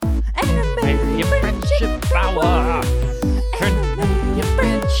power. Your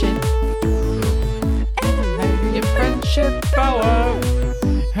friendship. Anime, your friendship. Power.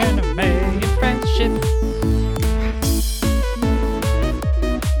 Anime, your friendship.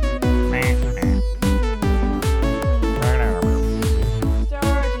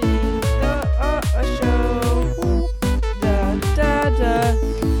 Starting a show. Da da da.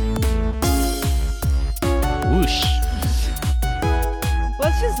 Whoosh.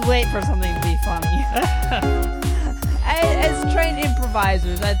 Let's just wait for something to be funny. As trained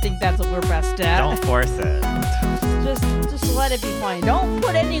improvisers, I think that's what we're best at. Don't force it. Just let it be funny. Don't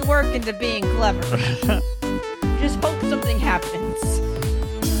put any work into being clever. Just hope something happens.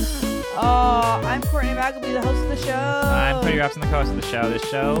 I'm Courtney Magleby, the host of the show. I'm Pretty Raps on the host of the show. This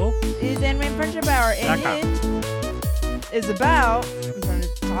show is Anime and Friendship Hour, and it is about, I'm trying to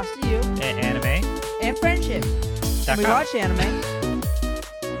toss to you, anime and friendship. And we watch anime.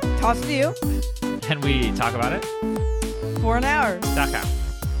 Toss to you. And we talk about it for an hour. .com.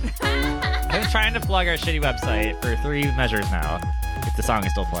 I've been trying to plug our shitty website for 3 measures now. If the song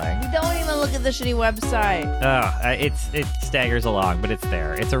is still playing. We don't even look at the shitty website. It staggers along, but it's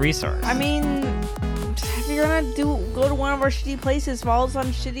there. It's a resource. I mean, if you're gonna go to one of our shitty places, follow us on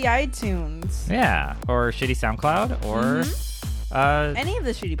shitty iTunes. Yeah, or shitty SoundCloud, or any of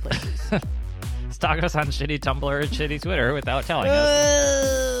the shitty places. Stalk us on shitty Tumblr and shitty Twitter without telling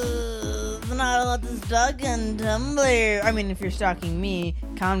us. Not allowed to stalk on Tumblr. I mean, if you're stalking me,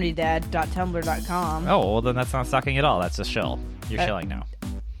 comedydad.tumblr.com. Oh, well then that's not stalking at all. That's a shill. You're shilling now.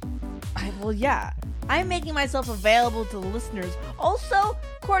 Well, yeah. I'm making myself available to the listeners. Also,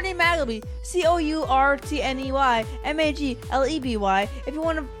 Courtney Magleby, COURTNEY MAGLEBY. If you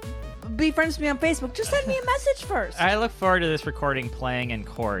want to be friends with me on Facebook, just send me a message first. I look forward to this recording playing in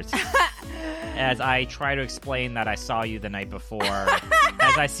court as I try to explain that I saw you the night before,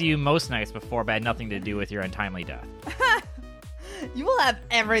 as I see you most nights before, but had nothing to do with your untimely death. You will have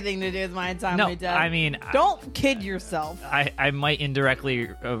everything to do with my untimely death. I mean, don't kid yourself. I might indirectly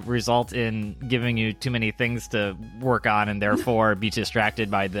result in giving you too many things to work on and therefore be distracted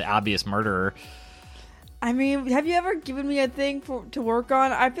by the obvious murderer. I mean, have you ever given me a thing to work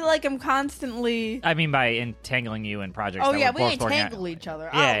on? I feel like I'm constantly... I mean, by entangling you in projects that we're both we entangle each other.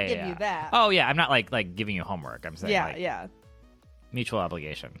 I'll give you that. Oh, yeah, I'm not like giving you homework. I'm saying yeah. Mutual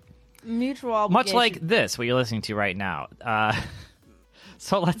obligation. Mutual obligation. Much like this, what you're listening to right now.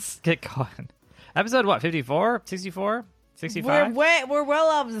 So let's get going. Episode, what, 54? 64? 65? We're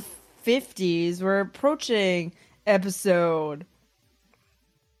well out of the 50s. We're approaching episode...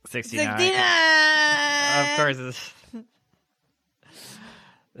 69. 69! Of course.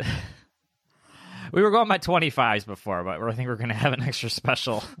 We were going by 25s before, but I think we're going to have an extra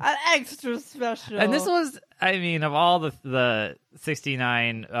special. An extra special. And this was, I mean, of all the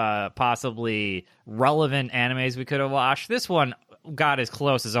 69 possibly relevant animes we could have watched, this one got as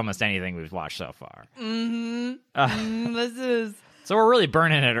close as almost anything we've watched so far. This is... So we're really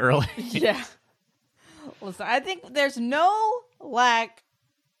burning it early. Yeah. Listen, I think there's no lack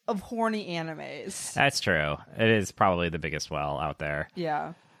of horny animes. That's true. It is probably the biggest well out there.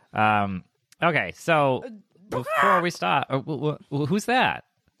 Yeah. Okay, so before we start, who's that?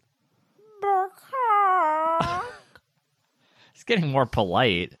 He's getting more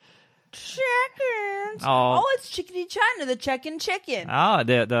polite. Chickens. Oh, it's Chickadee China, the check-in chicken. Oh,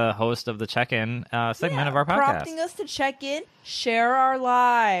 the host of the check-in segment of our podcast. Prompting us to check in, share our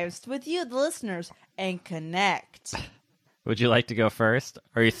lives with you, the listeners, and connect. Would you like to go first,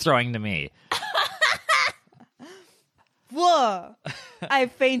 or are you throwing to me? Whoa! I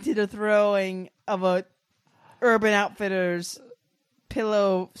fainted a throwing of a Urban Outfitters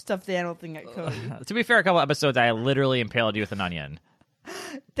pillow stuffed animal thing at Cody. To be fair, a couple episodes I literally impaled you with an onion.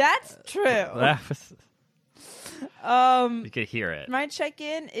 That's true. That was, you could hear it. My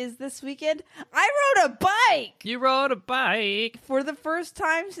check-in is this weekend. I rode a bike! You rode a bike? For the first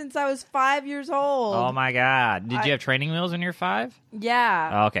time since I was 5 years old. Oh my god. Did you have training wheels when you were 5? Yeah.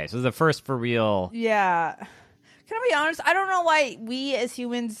 Oh, okay, so the first for real. Yeah. Can I be honest? I don't know why we as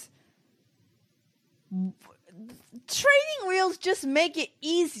humans... Training wheels just make it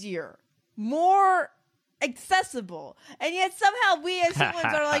easier. More accessible, and yet somehow we as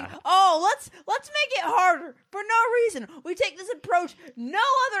humans are like, oh, let's make it harder for no reason. We take this approach no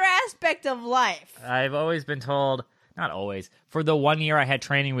other aspect of life. I've always been told, not always, for the 1 year I had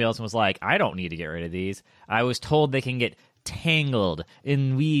training wheels and was like, I don't need to get rid of these, I was told they can get tangled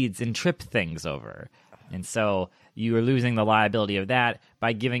in weeds and trip things over, and so you are losing the liability of that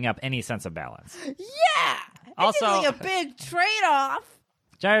by giving up any sense of balance. Yeah, also like a big trade-off.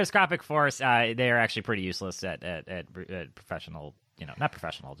 Gyroscopic force, they are actually pretty useless at professional, not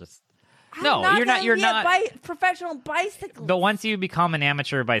professional, just No, you're not. You're not. Professional bicyclist. But once you become an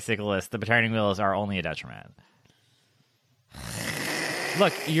amateur bicyclist, the training wheels are only a detriment.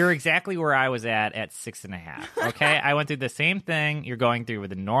 Look, you're exactly where I was at 6.5. Okay, I went through the same thing you're going through with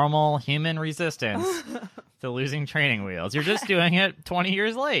the normal human resistance to losing training wheels. You're just doing it 20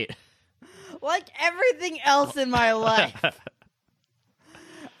 years late. Like everything else in my life.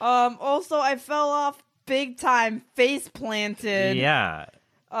 Also, I fell off big time, face planted. Yeah.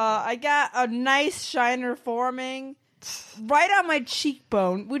 I got a nice shiner forming right on my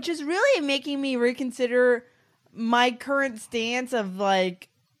cheekbone, which is really making me reconsider my current stance of like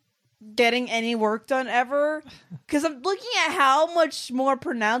getting any work done ever. Because I'm looking at how much more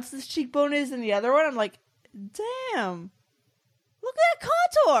pronounced this cheekbone is than the other one. I'm like, damn, look at that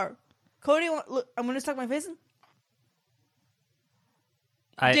contour. Cody, look, I'm going to stuck my face in.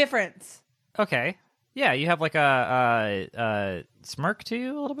 Difference. Okay. Yeah, you have like a smirk to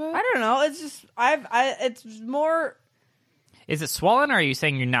you a little bit? I don't know. It's just, it's more. Is it swollen, or are you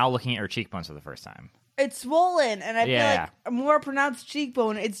saying you're now looking at your cheekbones for the first time? It's swollen, and I feel like a more pronounced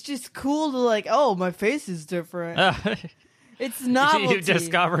cheekbone. It's just cool to like, oh, my face is different. It's novelty. You've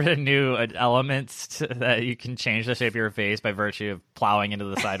discovered a new element that you can change the shape of your face by virtue of plowing into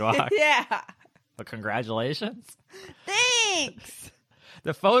the sidewalk. Yeah. Well, congratulations. Thanks.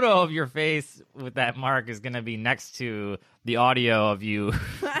 The photo of your face with that mark is going to be next to the audio of you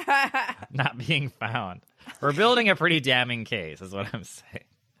not being found. We're building a pretty damning case, is what I'm saying.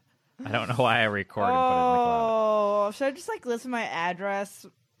 I don't know why I recorded and put it in the cloud. Oh, should I just like listen to my address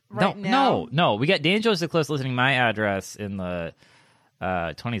right now? No. We got Dan Joseph Close listening to my address in the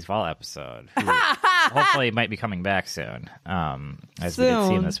 20s Fall episode. Who hopefully might be coming back soon, as we did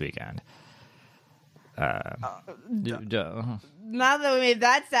see him this weekend. Now that we made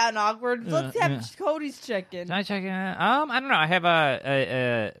that sound awkward, let's have Cody's check-in. Can I check in? I don't know. I have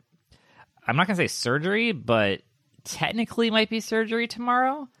I'm not going to say surgery, but technically might be surgery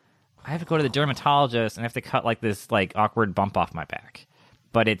tomorrow. I have to go to the dermatologist and I have to cut like this like awkward bump off my back.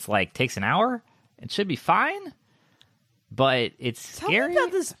 But it's like takes an hour. It should be fine. But it's scary. Tell me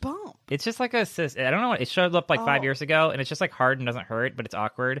about this bump. It's just like a cyst. I don't know. It showed up like 5 years ago, and it's just like hard and doesn't hurt, but it's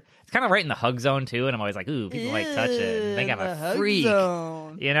awkward. It's kind of right in the hug zone too, and I'm always like, ooh, people might touch it and think I'm a freak.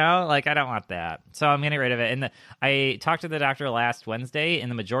 You know, like I don't want that. So I'm getting rid of it. And I talked to the doctor last Wednesday,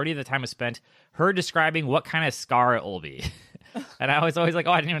 and the majority of the time was spent her describing what kind of scar it will be. And I was always like,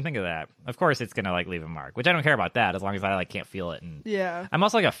 oh, I didn't even think of that. Of course, it's gonna like leave a mark, which I don't care about that as long as I like can't feel it. And yeah, I'm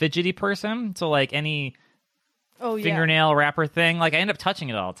also like a fidgety person, so like any fingernail wrapper thing, like I end up touching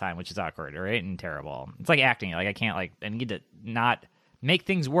it all the time, which is awkward, right? And terrible. It's like acting. Like I can't like I need to not make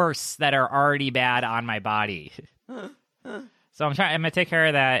things worse that are already bad on my body. So I'm gonna take care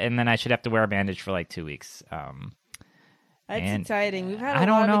of that, and then I should have to wear a bandage for like 2 weeks. That's exciting. We've had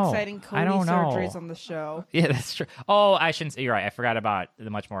a lot of exciting Cody surgeries on the show. Yeah, that's true. Oh, I shouldn't say. You're right. I forgot about the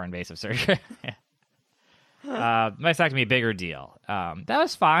much more invasive surgery. Mastectomy, bigger deal. That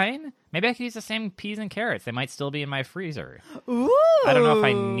was fine. Maybe I could use the same peas and carrots. They might still be in my freezer. Ooh. I don't know if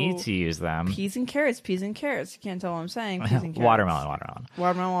I need to use them. Peas and carrots. You can't tell what I'm saying. Peas and carrots.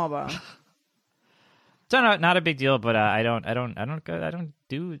 Watermelon. So not a big deal, but I've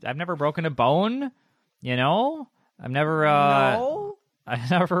never broken a bone. You know, I've never. No. I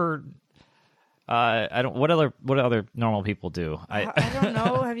never. I don't. What other normal people do? I don't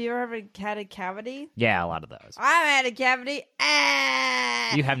know. Have you ever had a cavity? Yeah, a lot of those. I've had a cavity.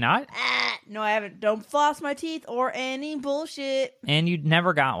 You have not? No, I haven't. Don't floss my teeth or any bullshit. And you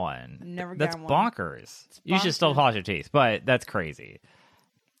never got one. That's bonkers. You should still floss your teeth, but that's crazy.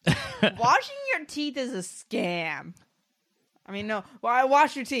 Washing your teeth is a scam. I mean, no. Well, I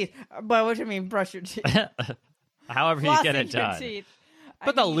wash your teeth, but what do you mean brush your teeth? However you get it done.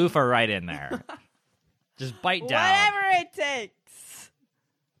 Put the loofah right in there. Just bite down. Whatever it takes.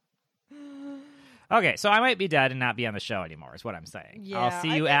 Okay, so I might be dead and not be on the show anymore, is what I'm saying. Yeah, I'll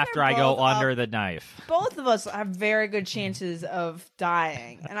see you after I go under the knife. Both of us have very good chances of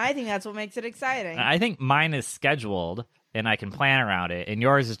dying, and I think that's what makes it exciting. I think mine is scheduled, and I can plan around it, and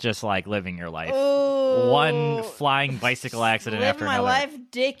yours is just like living your life. Ooh, one flying bicycle accident after another. Living my life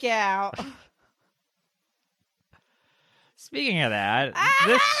dick out. Speaking of that,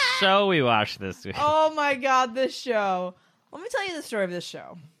 this show we watched this week. Oh my god, this show. Let me tell you the story of this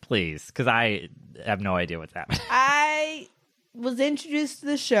show. Please, because I have no idea what's happening. I was introduced to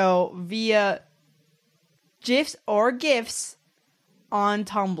the show via GIFs on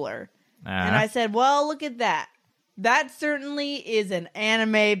Tumblr. And I said, well, look at that. That certainly is an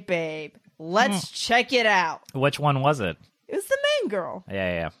anime babe. Let's check it out. Which one was it? It was the main girl.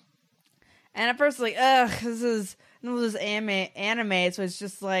 Yeah. And at first, like, ugh, this is anime, so it's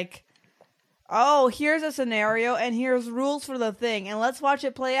just like oh, here's a scenario and here's rules for the thing and let's watch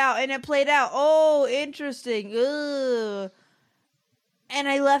it play out. And it played out. Oh, interesting. Ugh. And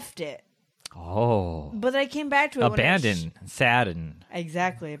I left it. Oh. But I came back to it. Abandoned, saddened.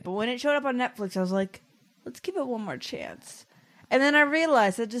 Exactly. But when it showed up on Netflix, I was like, let's give it one more chance. And then I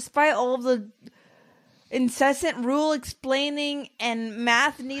realized that despite all of the incessant rule explaining and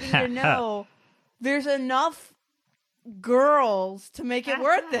math needing to know, there's enough girls to make it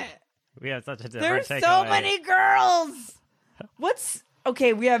worth it. We have such a different There's takeaway. so many girls.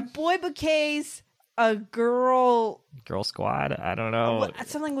 Okay, we have boy bouquets, a girl... Girl Squad? I don't know.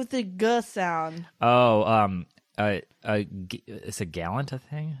 Something with the G sound. Oh, is a gallant a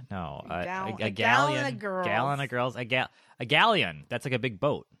thing? No. A galleon. gallon of girls. Gallon of girls. A galleon. That's like a big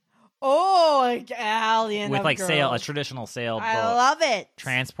boat. Oh, a galleon With of like girls. a traditional sailboat. I love it.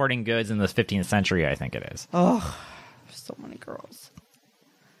 Transporting goods in the 15th century, I think it is. Oh, so many girls.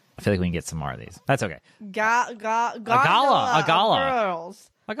 I feel like we can get some more of these. That's okay. Gala. A gala. Girls.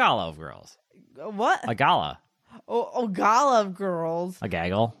 A gala of girls. What? A gala. Oh, gala of girls. A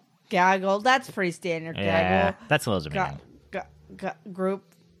gaggle. Gaggle. That's pretty standard. Yeah, Gaggle. that's a little demeaning. Group.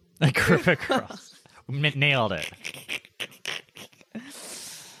 A group of girls. Nailed it.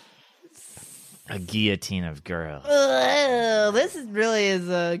 A guillotine of girls. Ugh, this really is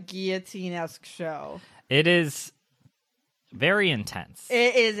a guillotine-esque show. It is very intense.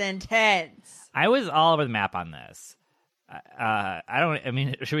 It is intense. I was all over the map on this. I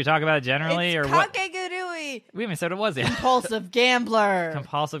mean, should we talk about it generally It's or what? Kakegurui. We haven't said what was it. Compulsive gambler.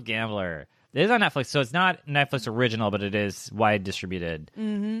 Compulsive Gambler. It is on Netflix, so it's not Netflix original, but it is wide distributed,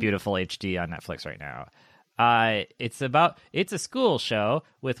 beautiful HD on Netflix right now. It's a school show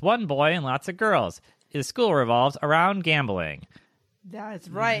with one boy and lots of girls. The school revolves around gambling. That's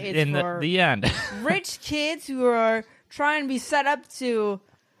right. It's In for the end. rich kids who are trying to be set up to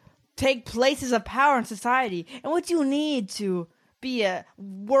take places of power in society. And what you need to be a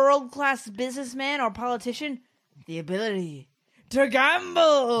world-class businessman or politician? The ability to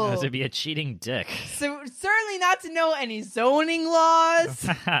gamble. To be a cheating dick. So certainly not to know any zoning laws,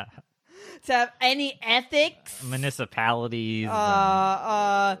 to have any ethics, Municipalities.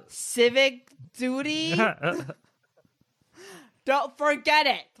 civic duty. Don't forget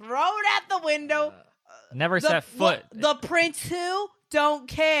it. Throw it out the window. Never set foot. The prince who? Don't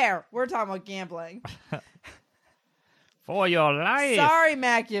care. We're talking about gambling. For your life. Sorry,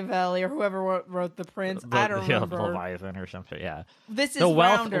 Machiavelli or whoever wrote The Prince. I don't remember. Leviathan or something, yeah. This is The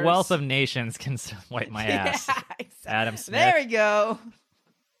Rounders. wealth of nations can wipe my ass. Yeah, exactly. Adam Smith. There we go.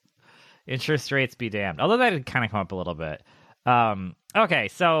 Interest rates be damned. Although that had kind of come up a little bit. Okay,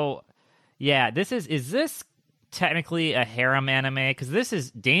 so yeah, is this technically a harem anime? Because this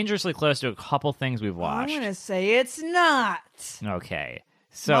is dangerously close to a couple things we've watched. I'm going to say it's not. Okay,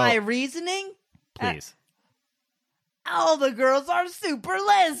 so My reasoning? please. All the girls are super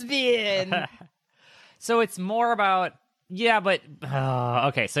lesbian. So it's more about but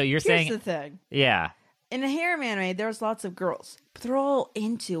okay. So you're Here's saying the thing. yeah, In a harem anime, there's lots of girls, but they're all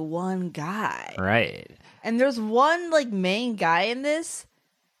into one guy. right. And there's one, main guy in this,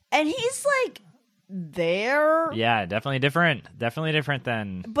 and he's, there. Yeah, definitely different. Definitely different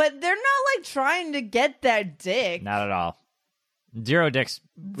than But they're not, trying to get that dick. not at all. Zero dicks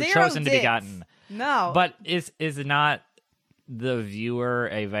Zero chosen to be dicks. gotten. No. But is not the viewer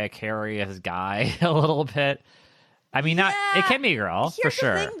a vicarious guy a little bit? I mean, not Yeah. it can be a girl for Here's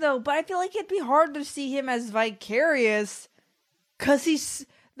sure. the thing, though, but I feel like it'd be hard to see him as vicarious because he's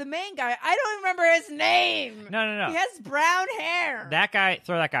the main guy. I don't remember his name. No. He has brown hair. That guy,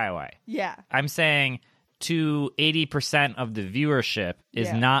 throw that guy away. Yeah. I'm saying to 80% of the viewership is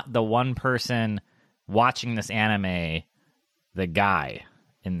Yeah. not the one person watching this anime, the guy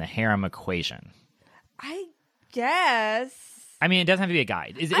in the harem equation. I guess. I mean, it doesn't have to be a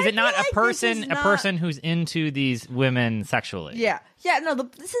guy. Is I it not feel a like person? this is A not- person who's into these women sexually? Yeah. Yeah, no,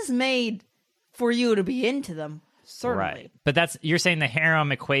 this is made for you to be into them. Certainly. Right. But you're saying the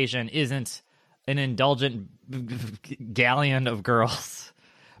harem equation isn't an indulgent galleon of girls,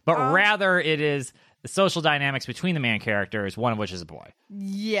 but rather it is the social dynamics between the main characters, one of which is a boy.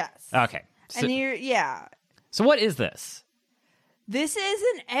 Yes. Okay. So, And here, yeah. so what is this? This is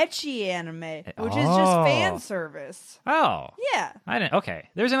an ecchi anime, which is just fan service. Oh. Yeah. I didn't. Okay.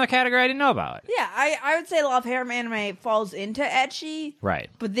 There's another category I didn't know about. Yeah, I would say a lot of harem anime falls into ecchi, Right.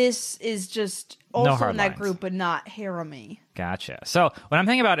 but this is just No also hard in that lines. group, but not harem-y. Gotcha. So what I'm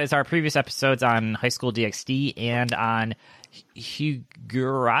thinking about is our previous episodes on High School DxD and on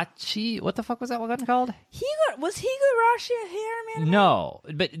Higurashi. What the fuck was that one called? Was Higurashi a harem anime? No,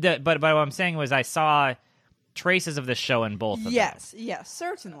 but what I'm saying was I saw traces of this show in both of them. Yes,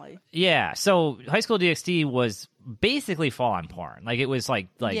 certainly. Yeah, so High School DxD was basically full-on porn. Like, it was like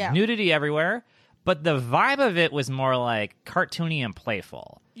Yeah. nudity everywhere, but the vibe of it was more like cartoony and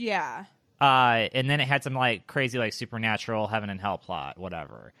playful. Yeah. And then it had some like crazy like supernatural heaven and hell plot,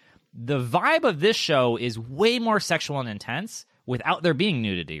 whatever. The vibe of this show is way more sexual and intense without there being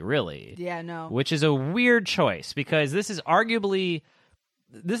nudity, really. Yeah, no. Which is a weird choice because this is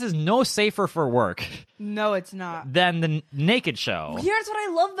no safer for work No, it's not. than the naked show. Here's what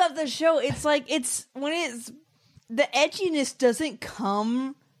I love about this show. It's like the edginess doesn't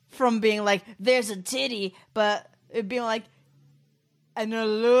come from being like there's a titty, but it being like an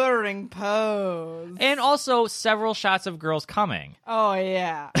alluring pose. And also several shots of girls coming. Oh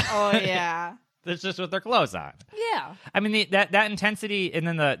yeah. Oh yeah. That's just with their clothes on. Yeah. I mean, that intensity and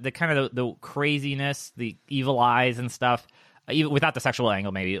then the kind of the craziness, the evil eyes and stuff, even without the sexual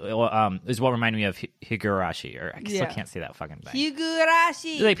angle, maybe, is what reminded me of Higurashi. Or I still can't say that fucking thing.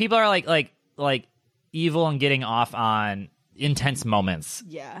 Higurashi. Like, people are like evil and getting off on intense moments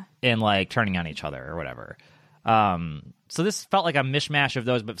Yeah. and like turning on each other or whatever. So this felt like a mishmash of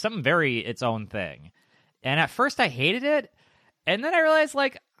those, but something very its own thing. And at first I hated it, and then I realized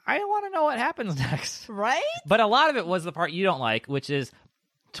like I want to know what happens next. Right? But a lot of it was the part you don't like, which is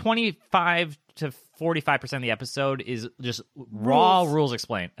 25 to 45% of the episode is just raw rules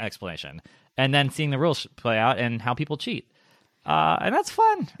explanation, and then seeing the rules play out and how people cheat. And that's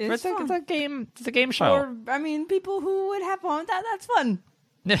fun. It's fun. It's a game. It's a game show. Or I mean, people who would have fun with that. That's fun.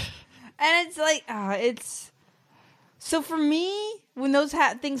 And it's like, it's so for me when those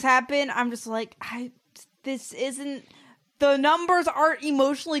things happen, I'm just like, this isn't. The numbers aren't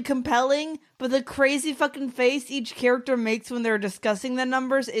emotionally compelling, but the crazy fucking face each character makes when they're discussing the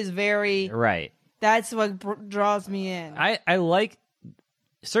numbers is very Right. That's what draws me in. I like.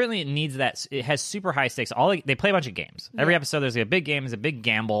 Certainly, it needs that. It has super high stakes. They play a bunch of games. Every episode, there's a big game, there's a big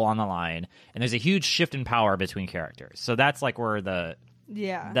gamble on the line, and there's a huge shift in power between characters. So that's like where the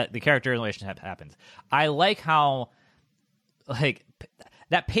character relationship happens. I like how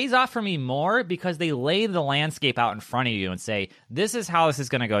that pays off for me more because they lay the landscape out in front of you and say, this is how this is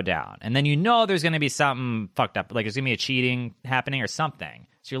going to go down. And then there's going to be something fucked up, like there's going to be a cheating happening or something.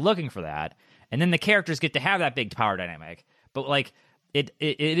 So you're looking for that. And then the characters get to have that big power dynamic. But like it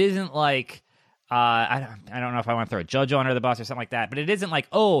isn't like I don't know if I want to throw JoJo under the bus or something like that, but it isn't like,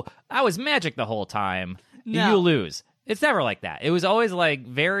 oh, I was magic the whole time. No. You lose. It's never like that. It was always like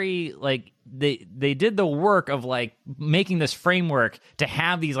very like they did the work of like making this framework to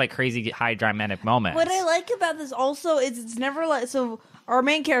have these like crazy high dramatic moments. What I like about this also is it's never like so. Our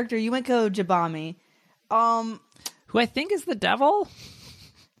main character, Yumeko Jabami, who I think is the devil.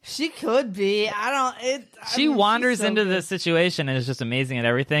 She could be. She wanders into this situation and is just amazing at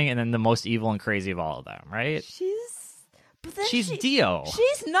everything, and then the most evil and crazy of all of them, right? She's Dio.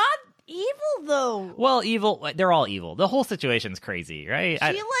 She's not evil though. Well, evil. They're all evil. The whole situation's crazy, right?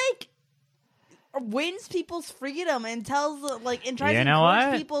 She wins people's freedom and tells and tries You to know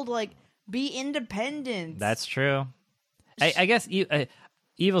encourage what? people to be independent. That's true. I guess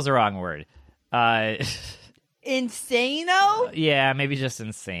evil's the wrong word. Insano? Yeah, maybe just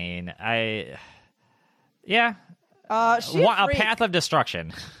insane. Yeah. A A path of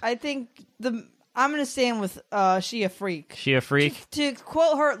destruction. I think I'm gonna stand with she a freak. She a freak? To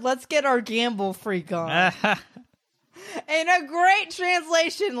quote her, let's get our gamble freak on. And a great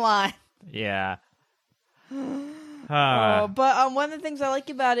translation line. Yeah. But one of the things I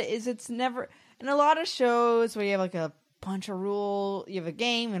like about it is it's never in a lot of shows where you have a bunch of rules, you have a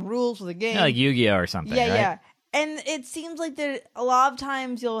game and rules with a game. Yeah, like Yu-Gi-Oh or something. Yeah, right? yeah. And it seems like that a lot of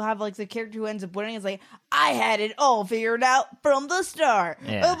times you'll have the character who ends up winning is like, I had it all figured out from the start.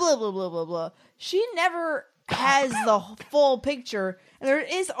 Yeah. Blah, blah, blah, blah, blah. She never has the full picture, and there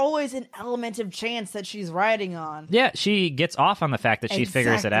is always an element of chance that she's riding on. Yeah, she gets off on the fact that she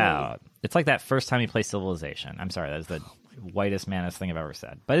figures it Exactly. out. It's like that first time you play Civilization. I'm sorry, that's the whitest manest thing I've ever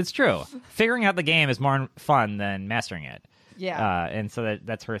said. But it's true. Figuring out the game is more fun than mastering it. Yeah. And so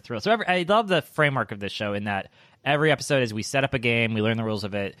that's her thrill. So I love the framework of this show in that every episode is we set up a game, we learn the rules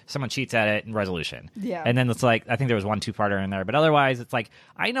of it, someone cheats at it, and resolution. Yeah. And then it's like, I think there was 1 2-parter in there, but otherwise it's like,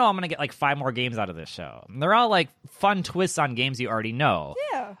 I know I'm going to get 5 more games out of this show. And they're all fun twists on games you already know.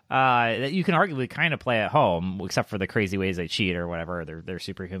 Yeah. That you can arguably kind of play at home, except for the crazy ways they cheat or whatever, their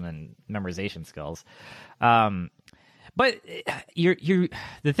superhuman memorization skills. But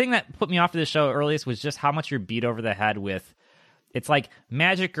the thing that put me off to the show earliest was just how much you're beat over the head with. It's like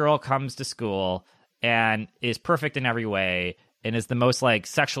Magic Girl comes to school and is perfect in every way and is the most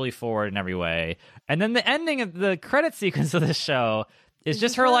sexually forward in every way. And then the ending of the credit sequence of the show It's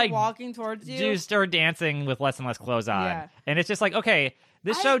just her like walking towards you. Just her dancing with less and less clothes on. Yeah. And it's just like, okay,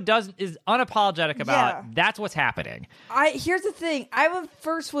 this show is unapologetic about that's what's happening. Here's the thing. I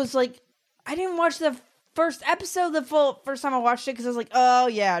first was like, I didn't watch the first episode the first time I watched it because I was like, oh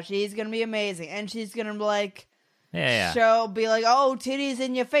yeah, she's gonna be amazing, and she's gonna like be like, oh, titties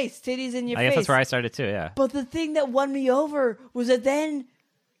in your face. I guess that's where I started too. Yeah. But the thing that won me over was that then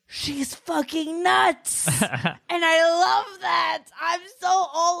she's fucking nuts, and I love that. I'm so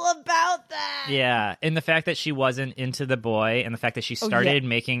all about that. Yeah, and the fact that she wasn't into the boy, and the fact that she started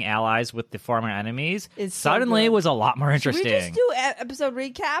making allies with the former enemies, suddenly was a lot more interesting. Should we just do episode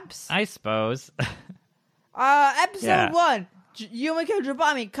recaps? I suppose. Episode 1, Yumiko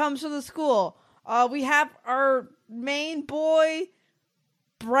Jabami comes to the school. We have our main boy,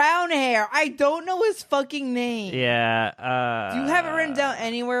 brown hair. I don't know his fucking name. Yeah. Do you have it written down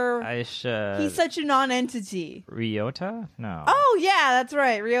anywhere? I should. He's such a non-entity. Ryota? No. Oh, yeah, that's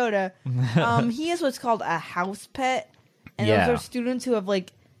right. Ryota. He is what's called a house pet. And those are students who have,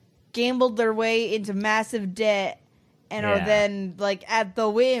 like, gambled their way into massive debt and are then, like, at the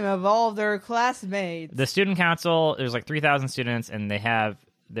whim of all of their classmates. The student council, there's, like, 3,000 students, and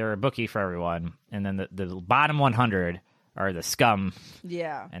they're a bookie for everyone. And then the bottom 100 are the scum.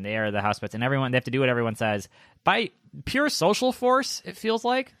 Yeah. And they are the house pets. And they have to do what everyone says. By pure social force, it feels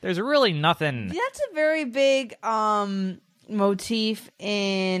like. There's really nothing. That's a very big motif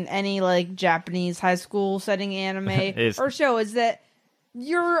in any, like, Japanese high school setting anime or show, is that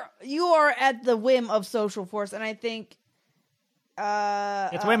you are at the whim of social force. And I think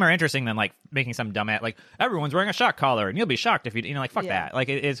it's way more interesting than like making some dumb like everyone's wearing a shock collar and you'll be shocked if you know, like, fuck that. Like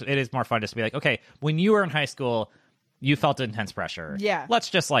it is more fun just to be like, okay, when you were in high school you felt intense pressure. Yeah. Let's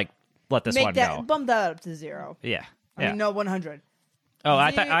just like let this one go. Bump that up to 0. Yeah. I mean, no, 100. Oh,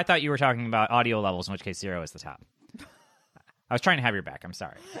 I thought you were talking about audio levels, in which case 0 is the top. I was trying to have your back. I'm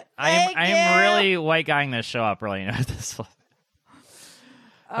sorry. I am really white guying this show up really this.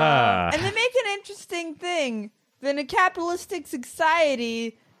 And they make an interesting thing. In a capitalistic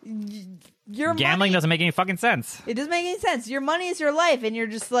society, your gambling doesn't make any fucking sense. It doesn't make any sense. Your money is your life, and you're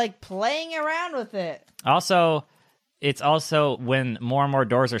just like playing around with it. Also, it's also when more and more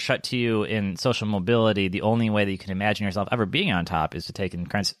doors are shut to you in social mobility, the only way that you can imagine yourself ever being on top is to take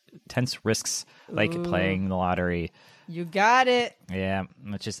intense risks, like playing the lottery. You got it. Yeah,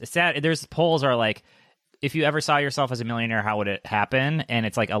 it's sad. There's polls are like, if you ever saw yourself as a millionaire, how would it happen? And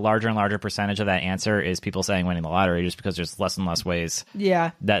it's like a larger and larger percentage of that answer is people saying winning the lottery, just because there's less and less ways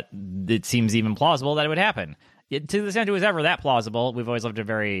that it seems even plausible that it would happen. To the extent it was ever that plausible, we've always lived a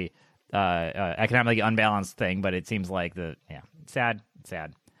very economically unbalanced thing, but it seems like sad.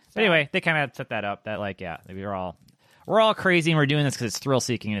 But anyway, they kind of set that up that like, we're all crazy and we're doing this because it's thrill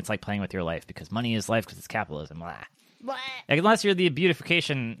seeking and it's like playing with your life because money is life because it's capitalism. Blah. Unless you're the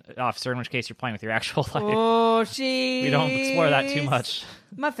beautification officer, in which case you're playing with your actual life. Oh, she. We don't explore that too much.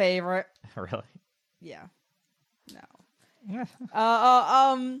 My favorite. Really? Yeah. No.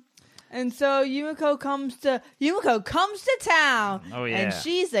 And so Yumiko comes to town. Oh yeah. And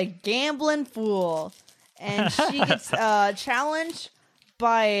she's a gambling fool, and she gets challenged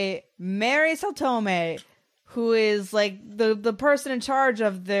by Mary Saltome, who is like the person in charge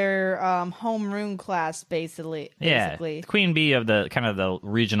of their homeroom class, basically. Yeah, Queen Bee of the kind of the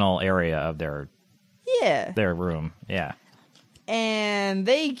regional area of their room. Yeah, and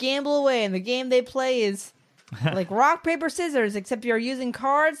they gamble away, and the game they play is like rock paper scissors, except you're using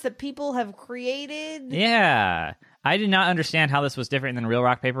cards that people have created. Yeah, I did not understand how this was different than real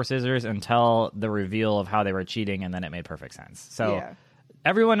rock paper scissors until the reveal of how they were cheating, and then it made perfect sense. So. Yeah.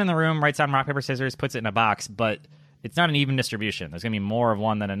 Everyone in the room writes down rock, paper, scissors, puts it in a box, but it's not an even distribution. There's going to be more of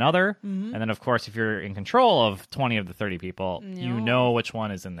one than another. Mm-hmm. And then, of course, if you're in control of 20 of the 30 people, you know which one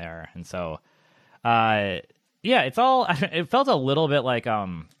is in there. And so, it felt a little bit like,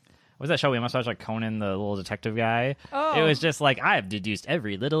 what was that show we must watch, like Conan, the little detective guy? Oh. It was just like, I've deduced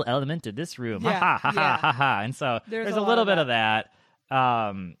every little element of this room. Yeah, ha, ha, ha, ha, ha. And so there's a little bit of that.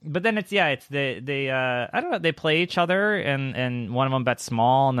 But then it's they I don't know, they play each other and one of them bets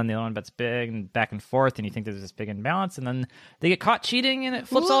small and then the other one bets big and back and forth and you think there's this big imbalance and then they get caught cheating and it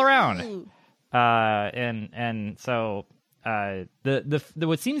flips all around. And so the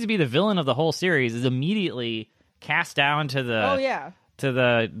what seems to be the villain of the whole series is immediately cast down to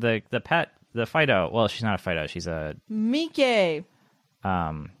the pet, the Fido. Well, she's not a Fido, she's a Mike.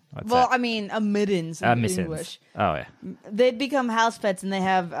 I mean, a mittens in English. Oh, yeah. They become house pets, and they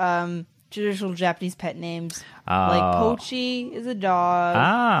have traditional Japanese pet names. Like Pochi is a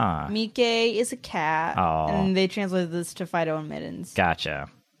dog. Mike is a cat. And they translated this to Fido and mittens. Gotcha.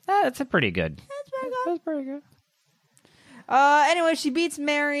 That's a pretty good. That's pretty good. Anyway, she beats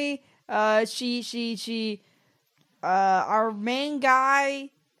Mary. Our main guy,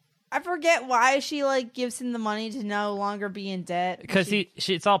 I forget why she like gives him the money to no longer be in debt. Because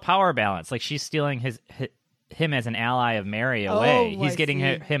it's all power balance. Like she's stealing him as an ally of Mary away. He's getting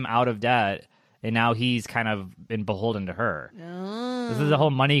him out of debt, and now he's kind of been beholden to her. This is the whole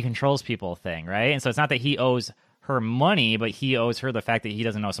money controls people thing, right? And so it's not that he owes her money, but he owes her the fact that he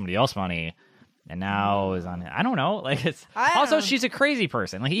doesn't owe somebody else money. And now is on. I don't know. Like it's also she's a crazy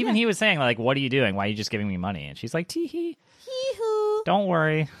person. Like even he was saying like, "What are you doing? Why are you just giving me money?" And she's like, "Tee hee, hee-hoo. Don't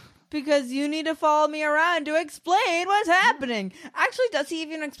worry, because you need to follow me around to explain what's happening." Actually, does he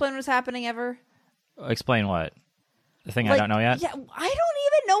even explain what's happening ever? Explain what? The thing I don't know yet. Yeah, I don't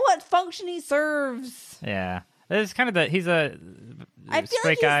even know what function he serves. Yeah, it's kind of he's a. I feel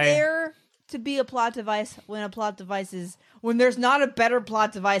like he's there to be a plot device when there's not a better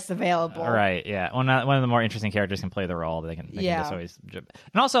plot device available. Right, yeah. Well, one of the more interesting characters can play the role. They can just always... And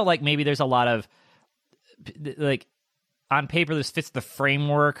also, like, maybe there's a lot of... Like, on paper, this fits the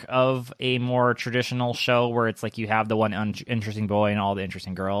framework of a more traditional show where it's like you have the one interesting boy and all the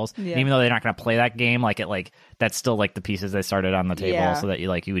interesting girls. Yeah. And even though they're not going to play that game, that's still, like, the pieces they started on the table so that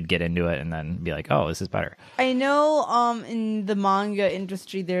you would get into it and then be like, oh, this is better. I know in the manga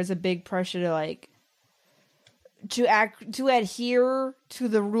industry, there's a big pressure to, like, to adhere to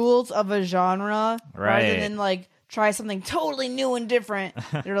the rules of a genre rather than like try something totally new and different.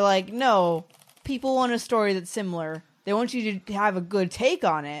 They're like, no, people want a story that's similar. They want you to have a good take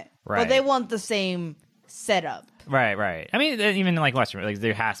on it, but they want the same setup. Right. I mean, even like Western, like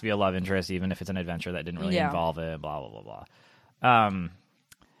there has to be a love interest, even if it's an adventure that didn't really involve it. Blah blah blah blah.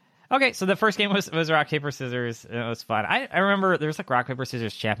 Okay, so the first game was rock paper scissors. And it was fun. I remember there was like rock paper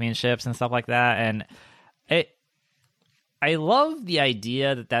scissors championships and stuff like that, and I love the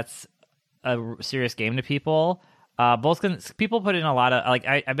idea that that's a serious game to people. Both because people put in a lot of like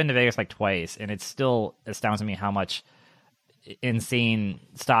I've been to Vegas like twice, and it still astounds me how much insane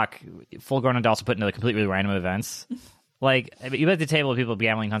stock full-grown adults put into the completely random events. Like you at the table with people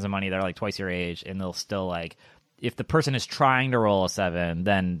gambling tons of money that are like twice your age, and they'll still like if the person is trying to roll a 7,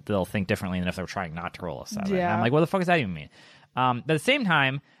 then they'll think differently than if they're trying not to roll a 7. Yeah. And I'm like, what the fuck does that even mean? But at the same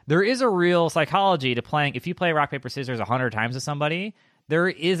time, there is a real psychology to playing. If you play rock, paper, scissors 100 times with somebody, there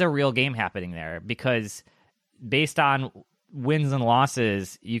is a real game happening there because based on wins and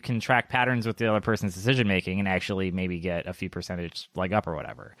losses, you can track patterns with the other person's decision making and actually maybe get a few percentage leg up or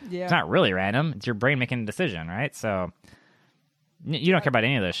whatever. Yeah. It's not really random. It's your brain making a decision, right? So you don't care about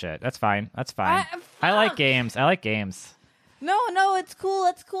any of this shit. That's fine. I like games. No, it's cool.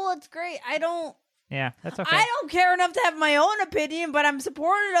 It's great. Yeah, that's okay. I don't care enough to have my own opinion, but I'm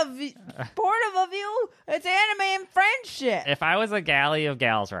supportive of you. It's anime and friendship. If I was a galley of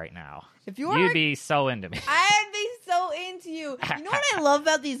gals right now, you'd be so into me. I'd be so into you. You know what I love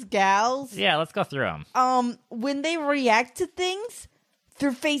about these gals? Yeah, let's go through them. When they react to things,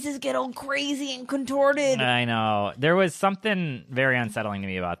 their faces get all crazy and contorted. I know. There was something very unsettling to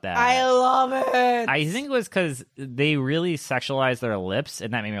me about that. I love it. I think it was because they really sexualized their lips,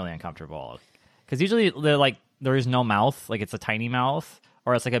 and that made me really uncomfortable. Because usually they're like there is no mouth, like it's a tiny mouth,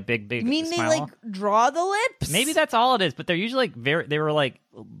 or it's like a big. You mean smile. They like draw the lips? Maybe that's all it is. But they're usually like they were like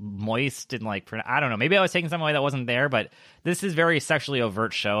moist and like I don't know. Maybe I was taking something away that wasn't there. But this is very sexually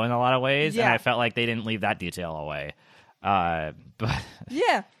overt show in a lot of ways, and I felt like they didn't leave that detail away. But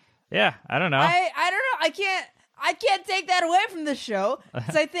yeah, I don't know. I don't know. I can't take that away from the show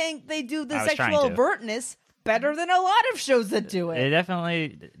because I think they do the sexual overtness better than a lot of shows that do it. They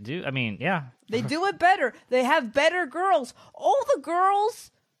definitely do. I mean, yeah. They do it better. They have better girls. All the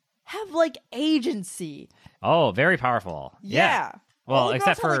girls have, like, agency. Oh, very powerful. Yeah. Well,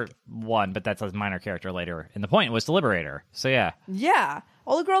 except for like, one, but that's a minor character later. And the point was to liberate her. So, yeah. Yeah.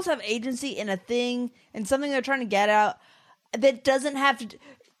 All the girls have agency in a thing and something they're trying to get out that doesn't have to...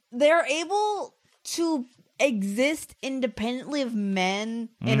 They're able to exist independently of men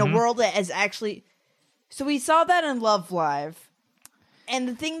in a world that is actually... So we saw that in Love Live. And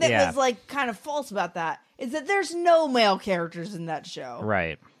the thing that was like kind of false about that is that there's no male characters in that show.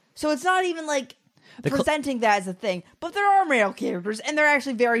 Right. So it's not even like presenting that as a thing. But there are male characters and they're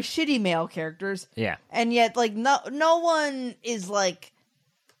actually very shitty male characters. Yeah. And yet like no one is like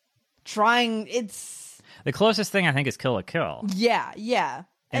trying the closest thing I think is Kill la Kill. Yeah.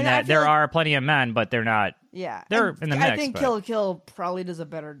 And that there are plenty of men, but they're not. Yeah. They're in the mix. I think Kill la Kill probably does a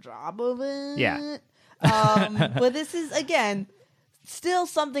better job of it. Yeah. But this is again still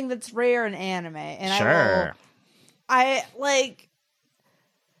something that's rare in anime, and sure. I like.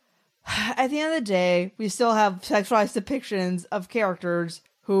 At the end of the day, we still have sexualized depictions of characters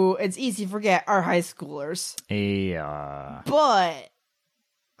who it's easy to forget are high schoolers. Yeah. But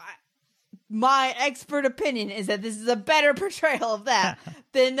my expert opinion is that this is a better portrayal of that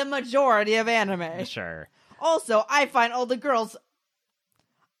than the majority of anime. Sure. Also, I find all the girls,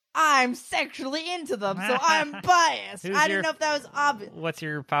 I'm sexually into them, so I'm biased. I didn't know if that was obvious. What's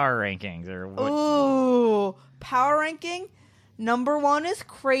your power rankings? Or what? Ooh, power ranking? Number 1 is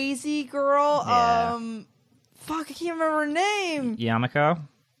Crazy Girl. Yeah. Fuck, I can't remember her name. Yamako?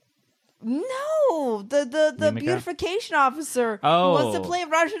 No, the Yumiko? beautification officer who Oh. wants to play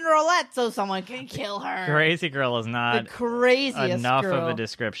Russian roulette so someone can kill her. Crazy Girl is The not craziest enough girl. of a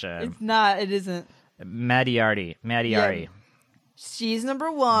description. It's not. It isn't. Maddie Arty. She's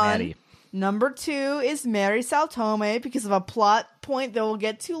number 1. Maddie. Number 2 is Mary Saltome because of a plot point that we'll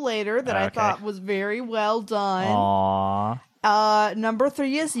get to later that I Okay. thought was very well done. Aww. Number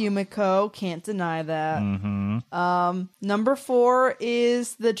 3 is Yumiko. Can't deny that. Mm-hmm. Number 4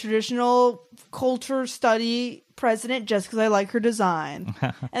 is the traditional culture study president just because I like her design.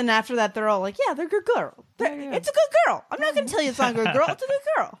 And after that, they're all like, yeah, they're a good girl. It's a good girl. I'm not going to tell you it's not a good girl. It's a good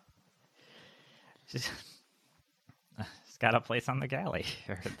girl. She's got a place on the galley.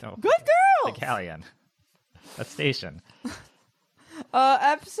 Or no, Good girl. the galleon. A station.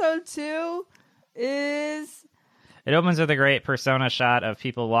 Episode 2 is... It opens with a great persona shot of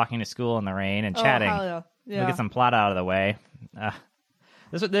people walking to school in the rain and chatting. Oh, hell yeah. We'll get some plot out of the way.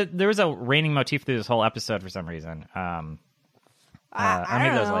 There was a raining motif through this whole episode for some reason. I'll I maybe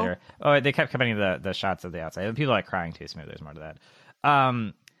don't those know. later. Oh, they kept coming to the shots of the outside. People like crying too, so maybe there's more to that.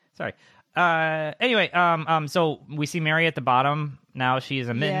 Sorry. Anyway, so we see Mary at the bottom. Now she's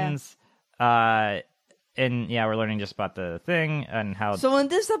a mittens. And yeah, we're learning just about the thing and how. So in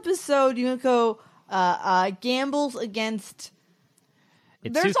this episode, Yumiko gambles against...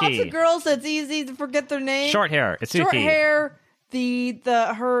 There's lots of girls that's easy to forget their name. Short hair. It's Short hair. She's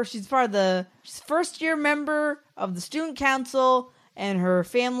part of she's first year member of the student council, and her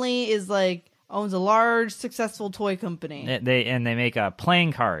family is owns a large successful toy company. They make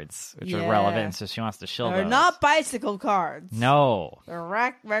playing cards, which are relevant, so she wants to shill They're those. not bicycle cards. No.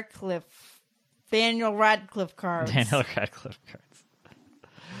 They're Daniel Radcliffe cards. Daniel Radcliffe cards.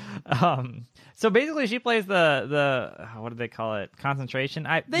 So basically, she plays the what do they call it? Concentration.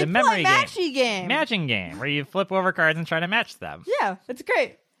 They the memory play matchy game. Matching game, where you flip over cards and try to match them. Yeah, it's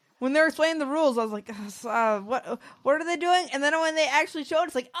great. When they were explaining the rules, I was like, what are they doing? And then when they actually showed,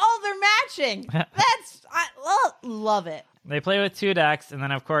 it's like, oh, they're matching. I love it. They play with 2 decks, and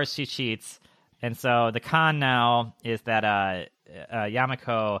then of course she cheats. And so the con now is that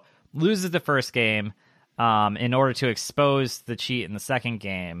Yamako loses the first game in order to expose the cheat in the second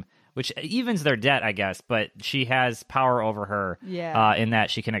game, which evens their debt, I guess. But she has power over her in that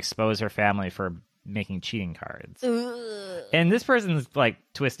she can expose her family for making cheating cards. Ugh. And this person's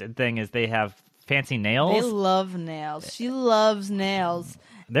twisted thing is they have fancy nails. They love nails. She loves nails.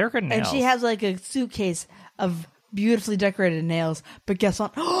 They're good nails. And she has a suitcase of beautifully decorated nails. But guess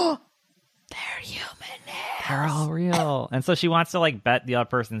what? Oh, they're human nails. They're all real. And so she wants to bet the other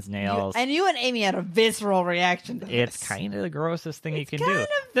person's nails. And you and Amy had a visceral reaction to this. It's kind of the grossest thing you can kind do. of-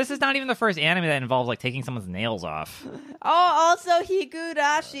 This is not even the first anime that involves taking someone's nails off. Oh, also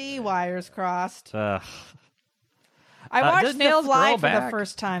Higurashi, wires crossed. Ugh. I watched does The nails Fly grow for back? the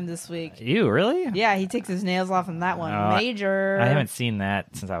first time this week. You really? Yeah, he takes his nails off in that one. Oh, Major. I haven't seen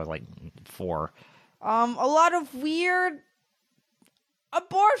that since I was 4. A lot of weird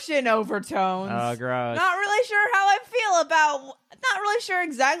abortion overtones. Oh, gross. Not really sure how I feel about. Not really sure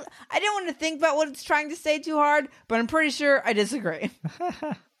exactly. I didn't want to think about what it's trying to say too hard, but I'm pretty sure I disagree.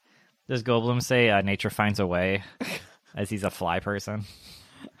 Does Goldblum say nature finds a way as he's a fly person?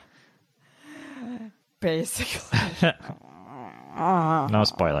 Basically, No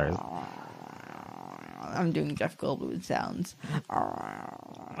spoilers. I'm doing Jeff Goldblum sounds.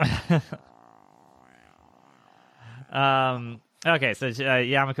 Okay, so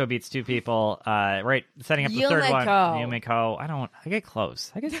Yamako beats 2 people. Right, setting up the third one. Yumiko. I get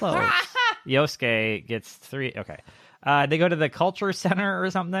close. Yosuke gets 3. Okay. They go to the culture center or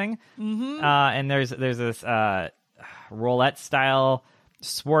something. Mm-hmm. And there's this roulette style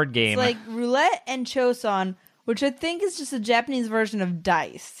sword game. It's like roulette and choson, which I think is just a Japanese version of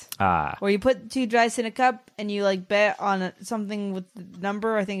dice. Where you put 2 dice in a cup and you bet on something with the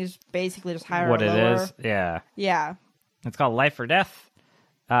number. I think it's basically just higher what or it lower. is. Yeah. Yeah. It's called Life or Death.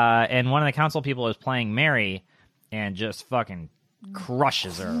 And one of the council people is playing Mary and just fucking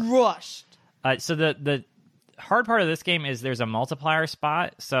crushes her. Rushed. So the hard part of this game is there's a multiplier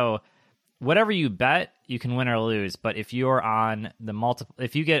spot. So whatever you bet, you can win or lose. But if you're on the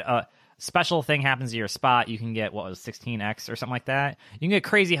if you get a special thing happens to your spot, you can get 16x or something like that. You can get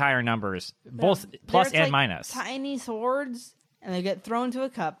crazy higher numbers, both plus There's, and minus. Tiny swords, and they get thrown to a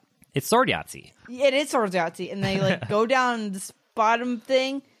cup. It's sword Yahtzee. It is sword Yahtzee, and they go down this bottom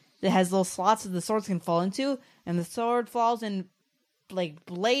thing that has little slots that the swords can fall into, and the sword falls in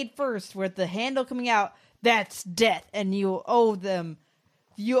blade first, with the handle coming out. That's death, and you owe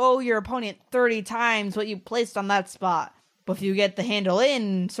your opponent 30 times what you placed on that spot. But if you get the handle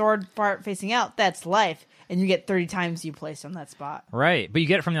in, sword part facing out, that's life, and you get 30 times you placed on that spot. Right, but you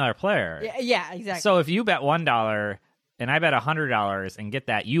get it from the other player. Yeah, exactly. So if you bet $1 and I bet $100 and get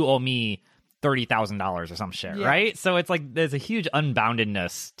that, you owe me $30,000 or some shit, right? So it's there's a huge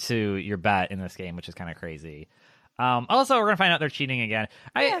unboundedness to your bet in this game, which is kind of crazy. Also, we're gonna find out they're cheating again.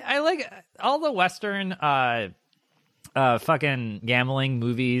 I like all the Western fucking gambling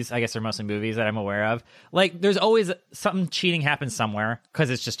movies. I guess they're mostly movies that I'm aware of. There's always something cheating happens somewhere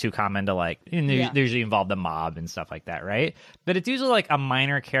because it's just too common to they usually involve the mob and stuff like that, right? But it's usually a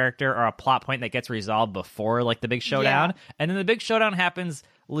minor character or a plot point that gets resolved before the big showdown, and then the big showdown happens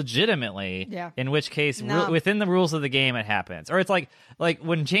legitimately. Yeah. In which case, within the rules of the game, it happens. Or it's like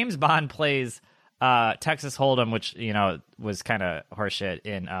when James Bond plays Texas Hold'em, which was kind of horseshit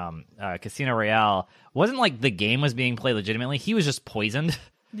in Casino Royale, wasn't the game was being played legitimately. He was just poisoned.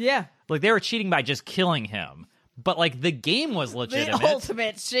 Yeah, they were cheating by just killing him, but the game was legitimate. The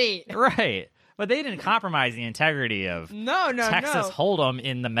ultimate cheat, right? But they didn't compromise the integrity of Texas Hold'em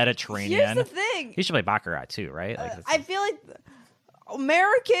in the Mediterranean. Here's the thing: he should play baccarat too, right? I feel like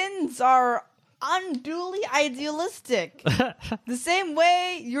Americans are unduly idealistic. The same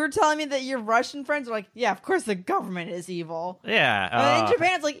way you're telling me that your Russian friends are yeah, of course the government is evil. Yeah. And in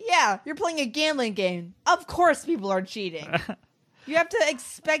Japan, it's yeah, you're playing a gambling game. Of course people are cheating. You have to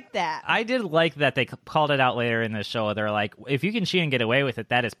expect that. I did like that they called it out later in the show. They're if you can cheat and get away with it,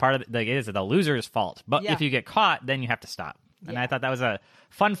 that is part of it is the loser's fault. But if you get caught, then you have to stop. And I thought that was a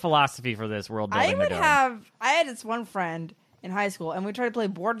fun philosophy for this world building. I had this one friend in high school, and we tried to play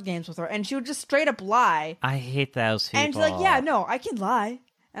board games with her, and she would just straight up lie. I hate those people. And she's yeah, no, I can lie.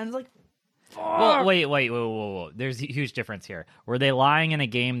 And I was fuck. Well, wait. There's a huge difference here. Were they lying in a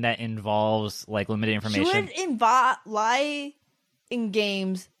game that involves limited information? She would lie in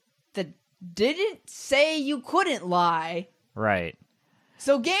games that didn't say you couldn't lie. Right.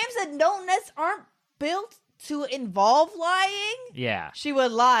 So games that aren't built to involve lying. Yeah. She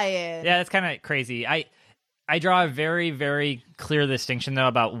would lie in. Yeah, that's kind of crazy. I draw a very, very clear distinction, though,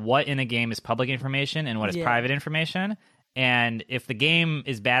 about what in a game is public information and what is private information. And if the game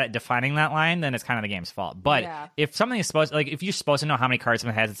is bad at defining that line, then it's kind of the game's fault. But if something is supposed if you're supposed to know how many cards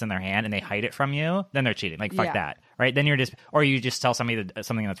someone has that's in their hand and they hide it from you, then they're cheating. Fuck that, right? Then or you just tell somebody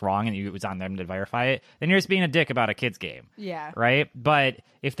something that's wrong and it was on them to verify it. Then you're just being a dick about a kid's game. Yeah. Right? But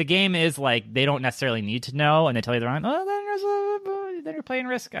if the game is they don't necessarily need to know and they tell you they're wrong, then you're playing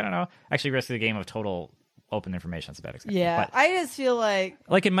Risk. I don't know. Actually, Risk is a game of total open information. That's a bad example. Yeah, but I just feel like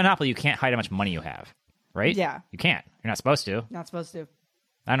in Monopoly, you can't hide how much money you have, right? Yeah, you can't. You're not supposed to. Not supposed to.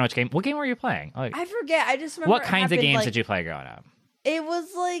 I don't know which game. What game were you playing? I forget. I just remember. What kinds of games did you play growing up? It was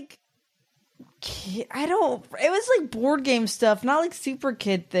it was board game stuff, not super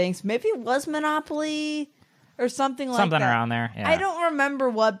kid things. Maybe it was Monopoly or something like that. Something around there. Yeah. I don't remember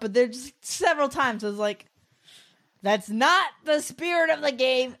what, but there's several times I was that's not the spirit of the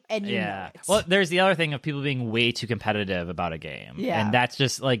game, and you know it. Well, there's the other thing of people being way too competitive about a game. Yeah. And that's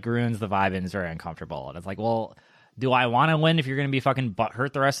just ruins the vibe and is very uncomfortable. And it's well, do I want to win if you're going to be fucking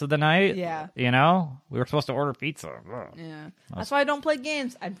butthurt the rest of the night? Yeah. We were supposed to order pizza. Ugh. Yeah. That's why I don't play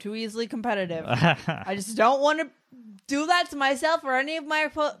games. I'm too easily competitive. I just don't want to do that to myself or any of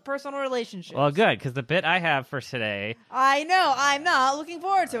my personal relationships. Well, good, because the bit I have for today... I know. I'm not looking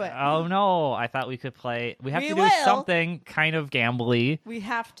forward to it. Oh, no. I thought we could play... We have to do something kind of gambly. We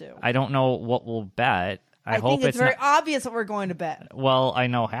have to. I don't know what we'll bet. I hope think it's very obvious what we're going to bet. Well, I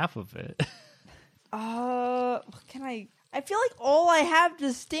know half of it. Can I... I feel like all I have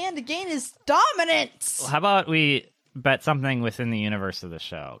to stand to gain is dominance. Well, how about we bet something within the universe of the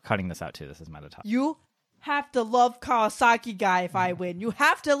show? Cutting this out, too. This is meta talk. You have to love Kawasaki guy if I win. You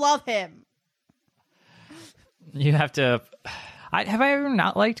have to love him. You have to... have I ever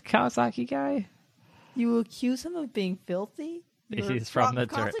not liked Kawasaki guy? You accuse him of being filthy? He's from the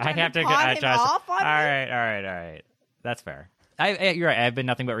dirt. I have to... All right. That's fair. You're right. I've been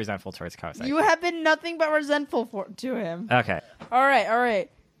nothing but resentful towards Kawasaki. You have been nothing but resentful to him. Okay. All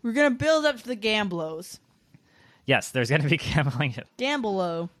right. We're going to build up to the Gamblos. Yes, there's going to be gambling.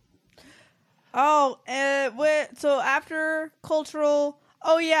 Gambolo. Oh, so after cultural,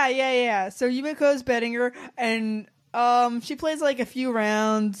 Oh yeah. So Yumiko's betting her, and she plays like a few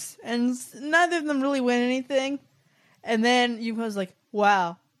rounds, and neither of them really win anything. And then Yumiko's like,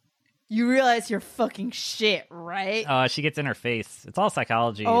 "Wow, you realize you're fucking shit, right?" She gets in her face. It's all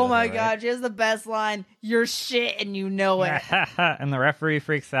psychology. Oh my though, god, right? she has the best line. You're shit, and you know it. And the referee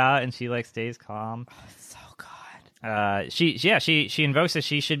freaks out, and she like stays calm. So god. She invokes that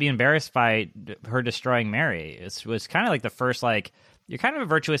she should be embarrassed by her destroying Mary. It was kind of like the first like you're kind of a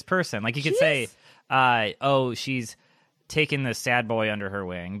virtuous person. Like you could say, she's taken the sad boy under her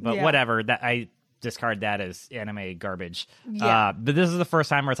wing, but Yeah. whatever. That I discard that as anime garbage. Yeah. But this is the first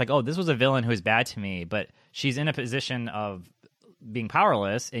time where it's like, oh, this was a villain who was bad to me, but she's in a position of being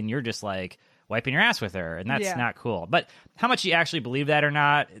powerless, and you're just like wiping your ass with her, and that's Yeah. not cool. But how much you actually believe that or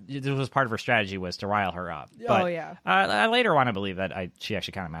not, this was part of her strategy, was to rile her up. But, Oh, yeah. I later want to believe that she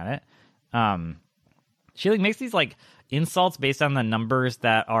actually kind of meant it. She like makes these like insults based on the numbers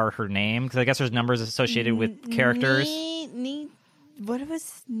that are her name, because I guess there's numbers associated with characters. What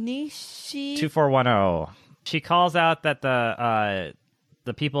was Nishi? 2410. She calls out that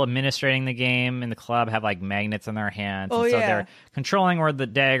the people administrating the game in the club have like magnets in their hands, Oh, and so yeah. they're controlling where the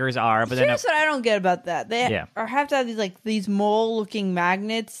daggers are. But then Here's what I don't get about that. They Yeah. have to have these mole-looking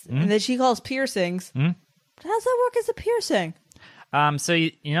magnets that she calls piercings. Mhm. How does that work as a piercing? so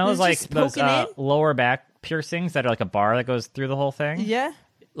you know It's like just those poking in? lower back piercings that are like a bar that goes through the whole thing. Yeah.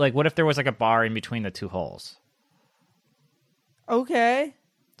 Like, what if there was like a bar in between the two holes? Okay.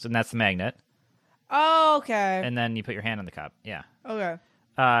 So that's the magnet, Oh, okay. and then you put your hand on the cup. Yeah. Okay.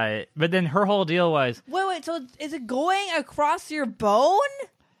 But then her whole deal was, Wait. So is it going across your bone?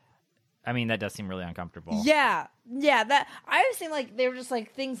 I mean, that does seem really uncomfortable. Yeah. That I was saying like they were just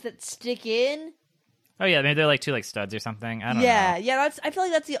like things that stick in. Oh yeah, maybe they're like two like studs or something. I don't know. Yeah. I feel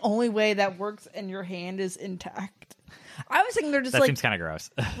like that's the only way that works, and your hand is intact. I was thinking they're just That like seems kind of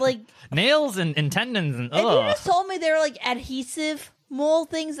gross. like. Nails and tendons and If you ugh. just told me they were like adhesive mole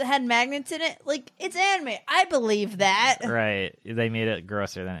things that had magnets in it, like it's anime, I believe that. Right. They made it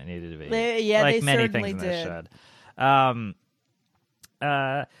grosser than it needed to be. They like many certainly things in this did. shed.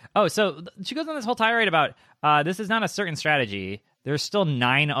 So she goes on this whole tirade about this is not a certain strategy. There's still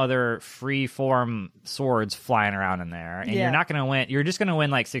 9 other free-form swords flying around in there, and Yeah. you're not going to win. You're just going to win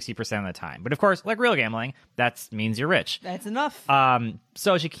like 60% of the time. But of course, like real gambling, that means you're rich. That's enough.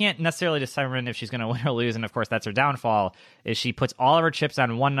 So she can't necessarily determine if she's going to win or lose, and of course that's her downfall, is she puts all of her chips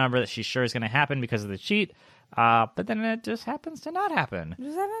on one number that she's sure is going to happen because of the cheat, but then it just happens to not happen.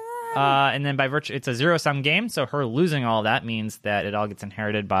 And then by virtue, it's a zero-sum game, so her losing all that means that it all gets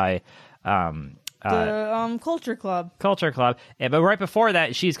inherited by the Culture Club. Culture Club. But right before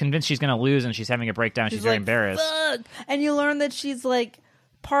that, she's convinced she's going to lose, and she's having a breakdown. She's very like, embarrassed. Fuck. And you learn that she's like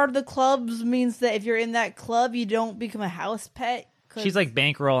part of the clubs means that if you're in that club, you don't become a house pet. 'cause- She's like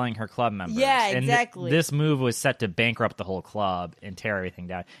bankrolling her club members. Yeah, And exactly. this move was set to bankrupt the whole club and tear everything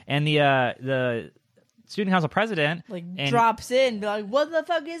down. And the student council president drops in, be like, "What the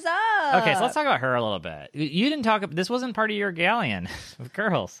fuck is up?" Okay, so let's talk about her a little bit. You didn't talk. This wasn't part of your galleon of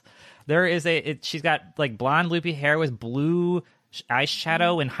girls. There is she's got like blonde loopy hair with blue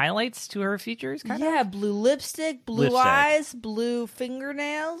eyeshadow and highlights to her features. Kind of. blue lipstick, blue Lipstick. eyes, blue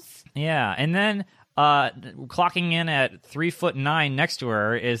fingernails. Yeah, and then clocking in at 3'9" next to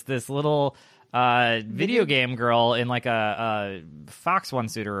her is this little video game girl in like a fox one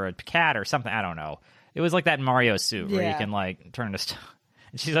suit or a cat or something. I don't know. It was like that Mario suit where you Yeah. can like turn to stuff.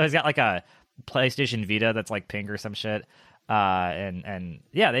 She's always got like a PlayStation Vita that's like pink or some shit. And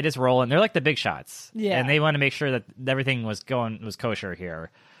yeah, they just roll in. They're like the big shots. Yeah. And they want to make sure that everything was kosher here.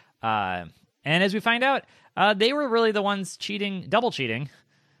 And as we find out, they were really the ones double cheating.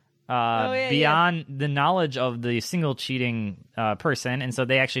 Beyond the knowledge of the single cheating person, and so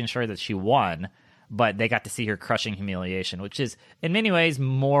they actually ensured that she won, but they got to see her crushing humiliation, which is in many ways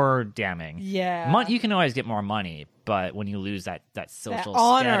more damning. Yeah. You can always get more money, but when you lose that social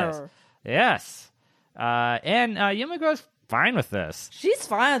honor. status, yes. And Yumiko's fine with this. She's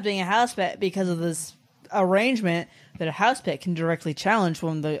fine with being a house pet because of this arrangement that a house pet can directly challenge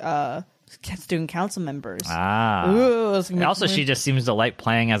one of the student council members. Ooh, it's gonna And also, be- she just seems to like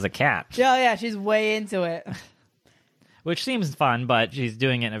playing as a cat, Oh yeah, she's way into it. which seems fun, but she's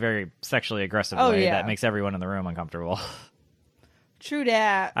doing it in a very sexually aggressive Oh, way yeah. that makes everyone in the room uncomfortable. True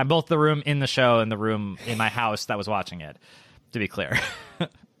dat. I'm both the room in the show and the room in my house that was watching it, to be clear.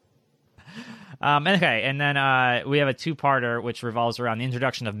 Okay, and then we have a two-parter which revolves around the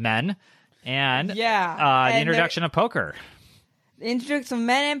introduction of men and Yeah, the and introduction of poker. Introduce some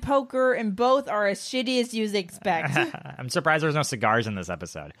men in poker, and both are as shitty as you'd expect. I'm surprised there's no cigars in this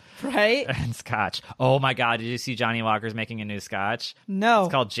episode. Right? And scotch. Oh my god, did you see Johnny Walker's making a new scotch? No.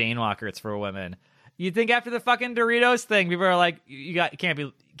 It's called Jane Walker. It's for women. You'd think after the fucking Doritos thing, people are like, you can't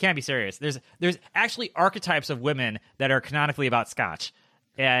be serious. There's actually archetypes of women that are canonically about scotch.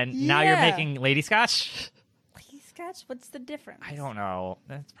 And now you're Yeah. making lady scotch? Lady scotch? What's the difference? I don't know.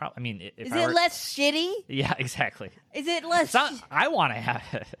 That's probably, I mean, if Is I it were, less shitty? Yeah, exactly. Is it less... I want to have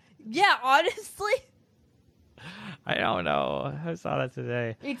it. Yeah, honestly. I don't know. I saw that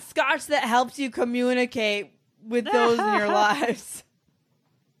today. It's scotch that helps you communicate with those in your lives.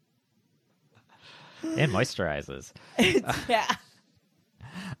 It moisturizes. Yeah.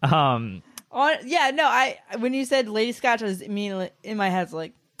 Um, When you said lady scotch, I was immediately in my head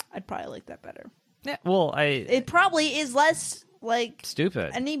like, I'd probably like that better. yeah, well, It probably is less like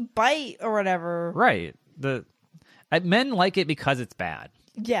stupid. any bite or whatever. Right. Men like it because it's bad.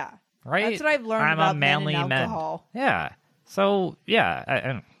 Yeah. Right. That's what I've learned I'm about a manly men and man. alcohol. Yeah. So yeah, I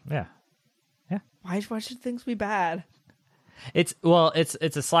don't. Yeah. Why should things be bad? It's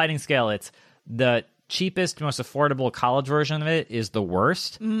a sliding scale. It's the cheapest, most affordable college version of it is the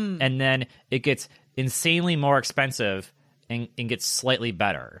worst, and then it gets insanely more expensive and gets slightly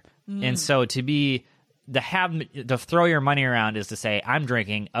better. And so to throw your money around is to say, I'm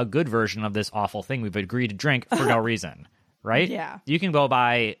drinking a good version of this awful thing we've agreed to drink for no reason, right? Yeah. You can go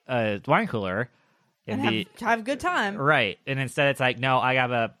buy a wine cooler and Have a good time. right, and instead it's like, no, I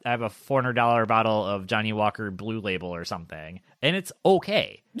have a $400 bottle of Johnny Walker Blue Label or something, and it's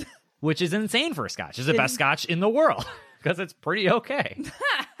okay, which is insane for a scotch. It's the best scotch in the world because it's pretty okay.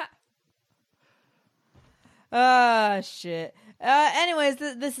 Shit. Anyways,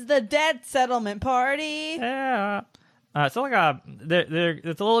 this is the debt settlement party. Yeah. It's like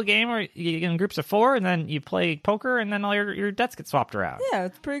it's a little game where you get in groups of 4, and then you play poker, and then all your debts get swapped around. Yeah,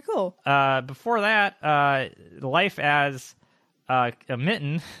 it's pretty cool. Before that, life as a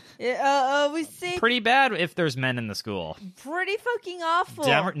mitten, We see pretty bad if there's men in the school. pretty fucking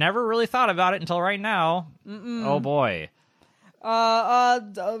awful. Never really thought about it until right now. Oh boy.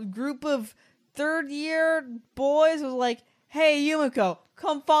 A group of third-year boys was like, "Hey, Yumiko,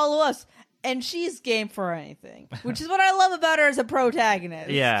 come follow us." And she's game for anything, which is what I love about her as a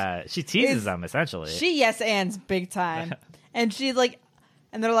protagonist. Yeah, she teases them essentially. She yes ands big time. And she's like,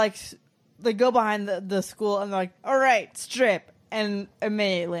 and they're like, they go behind the school and they're like, all right, strip. And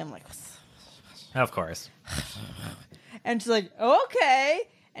immediately I'm like, Of course. and she's like, okay.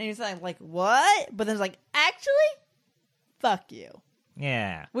 And he's like, what? But then it's like, actually, fuck you.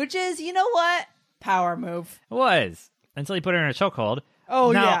 Yeah. Which is, you know what? Power move. It was. Until he put her in a chokehold.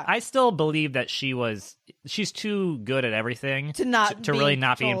 Oh, now, yeah. I still believe that she's too good at everything To not to be really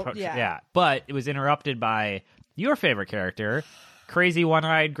not be in controlled, yeah. yeah. But it was interrupted by your favorite character, crazy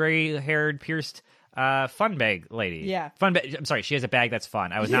one-eyed, gray-haired, pierced fun bag lady. Yeah. Fun bag. I'm sorry, she has a bag that's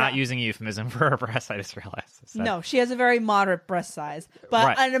fun. I was not using a euphemism for her breast. I just realized. No, she has a very moderate breast size, but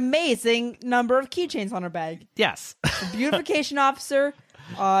Right. an amazing number of keychains on her bag. Yes. Beautification officer.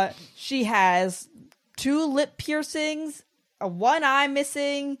 She has 2 lip piercings, one eye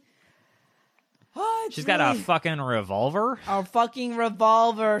missing. Oh, She's got a fucking revolver. a fucking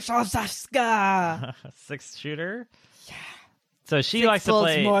revolver. Shazashka. 6-shooter. Yeah. So she 6 likes to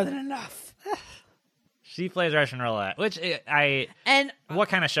bullets play. more than enough. She plays Russian roulette, which And what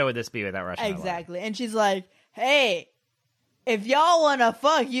kind of show would this be without Russian roulette? exactly. And she's like, "Hey, if y'all wanna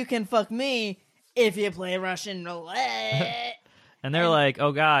fuck, you can fuck me if you play Russian roulette." And they're like,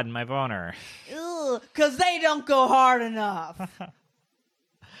 "Oh God, my boner." Because they don't go hard enough.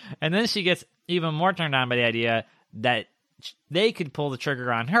 And then she gets even more turned on by the idea that they could pull the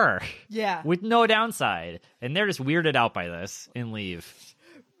trigger on her Yeah. with no downside, and they're just weirded out by this and leave.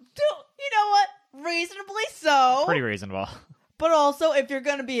 You know what? Reasonably so. Pretty reasonable. But also, if you're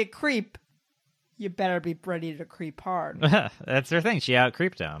gonna be a creep, you better be ready to creep hard. That's her thing. She out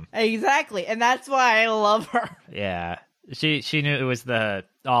creeped him. Exactly, and that's why I love her. Yeah, she knew it was the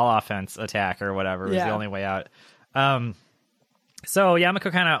all offense attack or whatever. It was the Yeah. only way out. So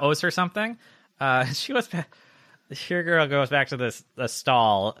Yamako kind of owes her something. She was. Your girl goes back to the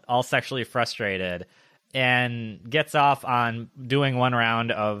stall, all sexually frustrated, and gets off on doing one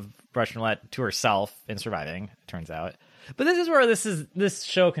round of Russian roulette to herself and surviving. It turns out, but this is where this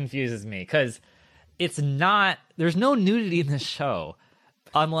show confuses me because it's not. There's no nudity in this show,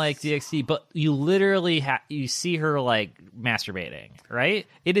 unlike DxD. But you literally you see her like masturbating. Right?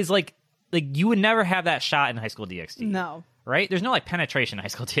 It is like you would never have that shot in High School DxD. No. Right? There's no like penetration in High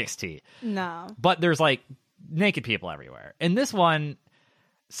School DxD. No. But there's like naked people everywhere. In this one,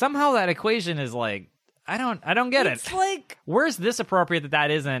 somehow that equation is like I don't get it. It's like, Where's this appropriate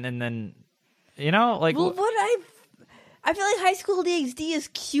that isn't? And then, like, well, I feel like High School DxD is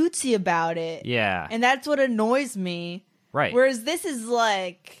cutesy about it. yeah, And that's what annoys me. right. Whereas this is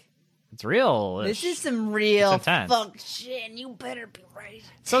like, It's real. this is some real It's intense. fuck shit, and you better be right.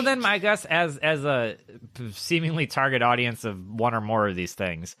 So then, I guess, as a seemingly target audience of one or more of these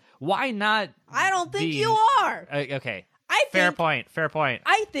things, why not? I don't think be- you are. Okay, I fair think, point. Fair point.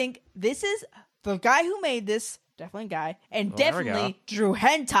 I think this is the guy who made this, definitely a guy, and Well, there we definitely drew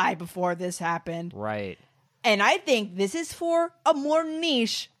hentai before this happened. Right. And I think this is for a more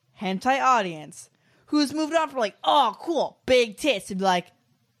niche hentai audience who's moved on from like, oh, cool, big tits, to be like,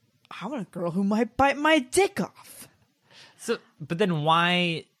 I want a girl who might bite my dick off. So, but then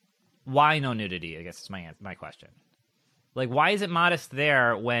why no nudity? I guess is my question. Like, why is it modest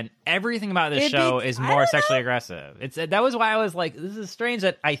there when everything about this show is I more don't sexually know. aggressive? That was why I was like, this is strange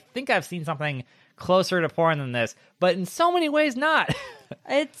that I think I've seen something closer to porn than this, but in so many ways not.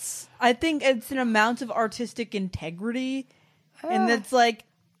 I think it's an amount of artistic integrity, and it's like,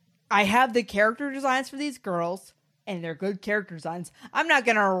 I have the character designs for these girls, and they're good character designs. I'm not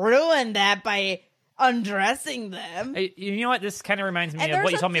gonna ruin that by undressing them. You know what? This kind of reminds me And of what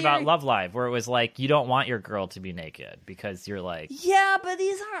there's you a told me about theory- Love Live, where it was like, you don't want your girl to be naked because you're like, Yeah, but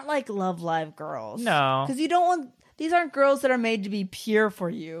these aren't like Love Live girls. No. Because you don't want, these aren't girls that are made to be pure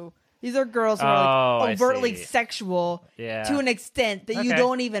for you. These are girls who Oh, are I like overtly see. sexual Yeah. to an extent that you Okay.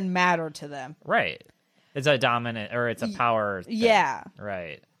 don't even matter to them. right. It's a dominant, or it's a power thing. Yeah.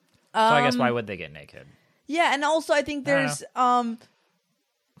 Right. So I guess Um, why would they get naked? Yeah, and also I think I don't there's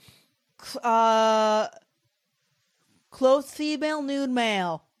clothed female, nude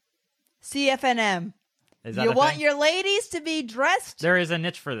male, CFNM. Is that You a want thing? your ladies to be dressed There is a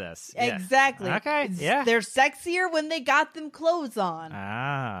niche for this. Yeah. exactly. Okay, yeah. They're sexier when they got them clothes on.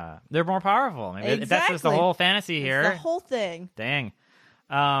 They're more powerful. Maybe if that's just the Exactly. whole fantasy It's here. the whole thing. Dang.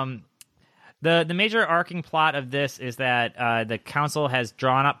 The major arcing plot of this is that the council has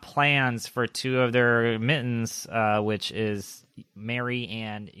drawn up plans for two of their mittens, which is Mary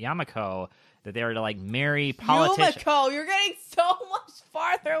and Yamako, that they are to like marry politicians. Yumiko, you're getting so much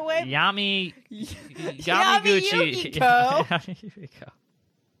farther away. Yami Yami Yamiguchi. Yumiko. Yami Yumiko.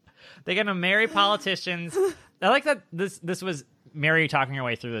 They're gonna marry politicians. I like that this was Mary talking her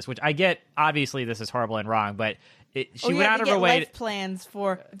way through this, which I get. Obviously, this is horrible and wrong, but she went out of her way. Life plans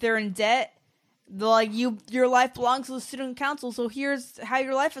for if they're in debt. They're like, your life belongs to the student council, so here's how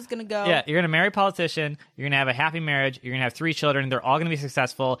your life is going to go. Yeah, you're going to marry a politician. You're going to have a happy marriage. You're going to have 3 children. They're all going to be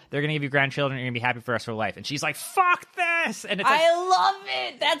successful. They're going to give you grandchildren. You're going to be happy for the rest of your life. And she's like, fuck this. And it's like, I love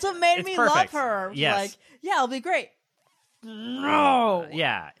it. That's what made It's me perfect. love her. Yes. Like, yeah, it'll be great. No.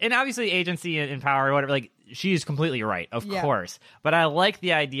 yeah. And obviously, agency and power or whatever, like, she's completely right, of Yeah. course. But I like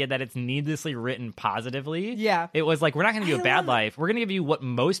the idea that it's needlessly written positively. Yeah. It was like, we're not going to give you a I bad love it. life. We're going to give you what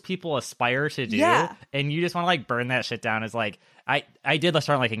most people aspire to do. Yeah. And you just want to, like, burn that shit down as, like, I did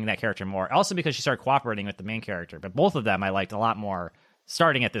start liking that character more. Also because she started cooperating with the main character. But both of them I liked a lot more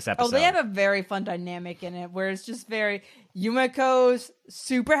starting at this episode. Oh, they have a very fun dynamic in it where it's just very Yumiko's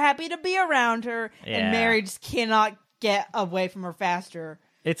super happy to be around her, Yeah. and Mary just cannot get away from her faster.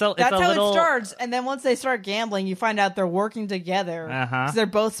 It's a That's how little, it starts, and then once they start gambling, you find out they're working together Uh-huh. because they're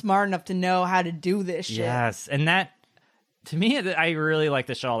both smart enough to know how to do this shit. Yes, and that to me, I really like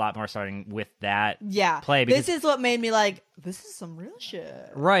the show a lot more starting with that. Yeah, play because this is what made me like, this is some real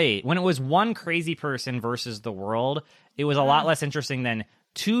shit. right when it was one crazy person versus the world, it was a lot less interesting than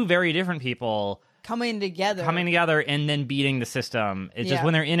 2 very different people Coming together. and then beating the system. It's just Yeah.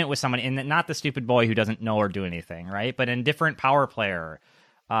 when they're in it with someone, and not the stupid boy who doesn't know or do anything, right? But in different power player.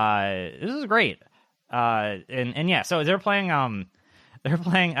 This is great. And yeah, so they're playing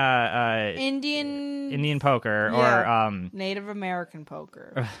Indian poker Yeah. or Native American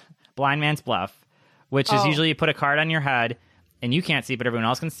poker. blind man's bluff, which is Oh. usually you put a card on your head and you can't see it, but everyone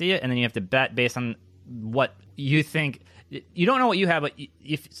else can see it, and then you have to bet based on what you think. You don't know what you have, but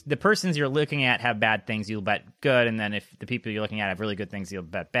if the persons you're looking at have bad things, you'll bet good, and then if the people you're looking at have really good things, you'll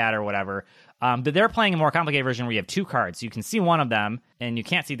bet bad or whatever. But they're playing a more complicated version where you have 2 cards. So you can see one of them, and you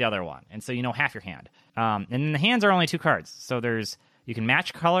can't see the other one, and so you know half your hand. And then the hands are only 2 cards. So you can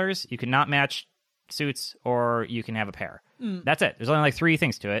match colors, you can not match suits, or you can have a pair. That's it. There's only like 3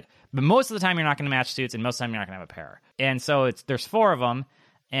 things to it. But most of the time, you're not going to match suits, and most of the time, you're not going to have a pair. And so there's 4 of them,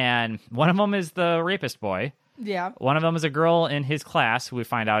 and one of them is the rapist boy. Yeah. One of them is a girl in his class who we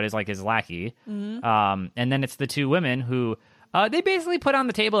find out is like his lackey. And then it's the 2 women who they basically put on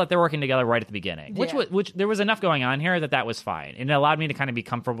the table that they're working together right at the beginning, Yeah. which there was enough going on here that was fine. And it allowed me to kind of be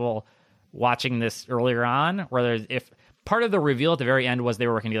comfortable watching this earlier on, where part of the reveal at the very end was they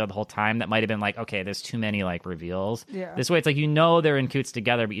were working together the whole time. That might have been like, okay, there's too many like reveals. Yeah. This way, it's like they're in coots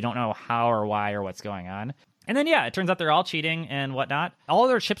together, but you don't know how or why or what's going on. And then it turns out they're all cheating and whatnot. All of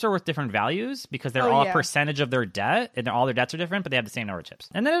their chips are worth different values because they're all a percentage of their debt, and all their debts are different, but they have the same number of chips.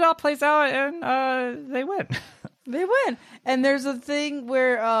 And then it all plays out, and they win. They win. And there's a thing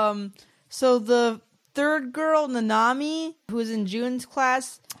where so the third girl, Nanami, who was in June's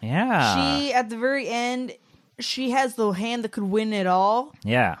class, she at the very end, she has the hand that could win it all.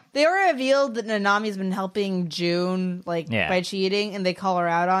 Yeah. They revealed that Nanami's been helping June by cheating, and they call her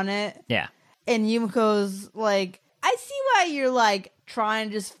out on it. Yeah. And Yumiko's like, I see why you're like trying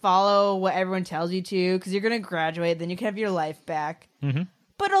to just follow what everyone tells you to, because you're gonna graduate, then you can have your life back. Mm-hmm.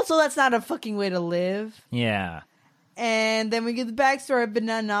 But also, that's not a fucking way to live. Yeah. And then we get the backstory of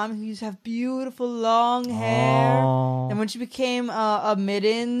Nanami, who used to have beautiful long hair. Oh. And when she became a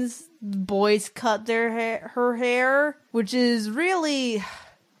Mittens, the boys cut her hair, which is really. It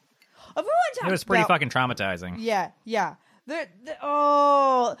was pretty fucking traumatizing. Yeah.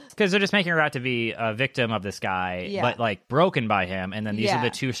 Because they're just making her out to be a victim of this guy, but like broken by him, and then these are the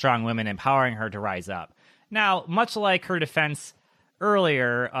two strong women empowering her to rise up. Now, much like her defense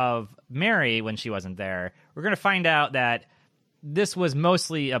earlier of Mary when she wasn't there, we're going to find out that this was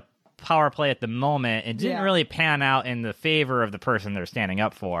mostly a power play at the moment. It didn't really pan out in the favor of the person they're standing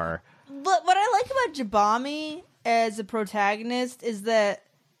up for. But what I like about Jabami as a protagonist is that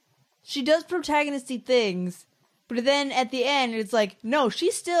she does protagonisty things, but then at the end, it's like, no,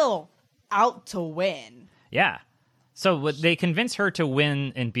 she's still out to win. Yeah. So they convince her to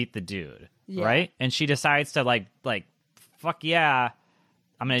win and beat the dude, right? And she decides to like, fuck yeah,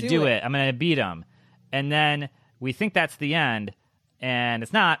 I'm going to do it. I'm going to beat him. And then we think that's the end, and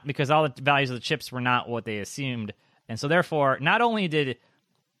it's not, because all the values of the chips were not what they assumed. And so therefore, not only did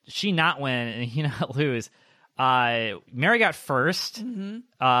she not win and he not lose, Mary got first. Mm-hmm.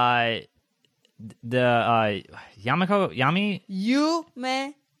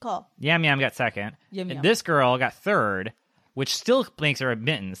 Yam got second. Yum. This girl got third, which still makes her a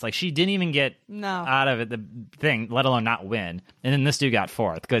Mittens. Like, she didn't even get out of it the thing, let alone not win. And then this dude got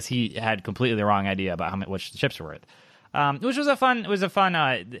fourth because he had completely the wrong idea about how much the chips were worth. Which was a fun.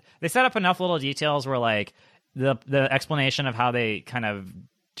 They set up enough little details where like the explanation of how they kind of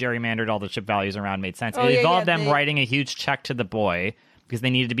gerrymandered all the chip values around made sense. It involved them writing a huge check to the boy because they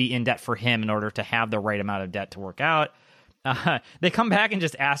needed to be in debt for him in order to have the right amount of debt to work out. They come back and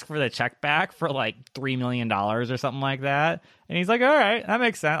just ask for the check back for like $3 million or something like that. And he's like, all right, that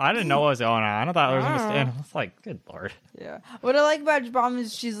makes sense. I didn't know what was going on. I thought it was a mistake. I was like, good Lord. Yeah. What I like about Jabam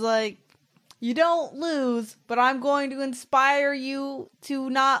is she's like, you don't lose, but I'm going to inspire you to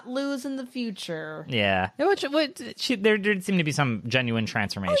not lose in the future. Yeah. There did seem to be some genuine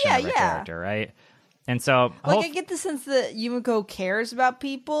transformation of her character, right? And so, I get the sense that Yumiko cares about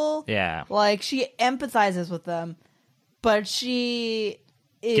people. Yeah. Like, she empathizes with them, but she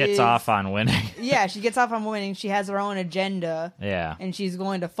gets off on winning. Yeah, she gets off on winning. She has her own agenda. Yeah. And she's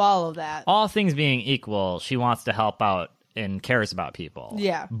going to follow that. All things being equal, she wants to help out and cares about people.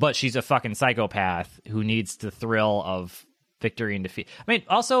 Yeah. But she's a fucking psychopath who needs the thrill of victory and defeat. I mean,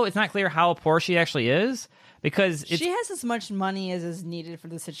 also, it's not clear how poor she actually is, because she has as much money as is needed for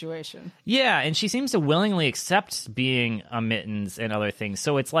the situation. Yeah, and she seems to willingly accept being a Mittens and other things.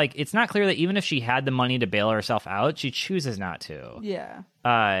 So it's like, it's not clear that even if she had the money to bail herself out, she chooses not to.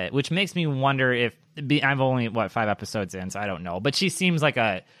 Yeah. Which makes me wonder if I'm only 5 episodes in, so I don't know. But she seems like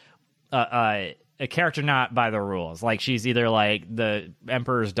a character not by the rules. Like, she's either like the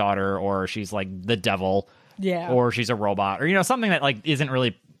Emperor's daughter, or she's like the devil, or she's a robot, or something that like isn't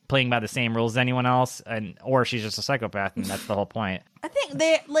really playing by the same rules as anyone else, or she's just a psychopath, and that's the whole point. I think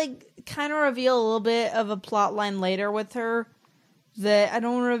they like kind of reveal a little bit of a plot line later with her that I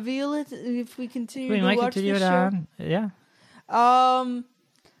don't want to reveal it if we continue to watch the show. Yeah.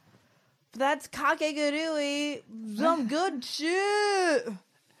 That's Kakegurui. Some good shit.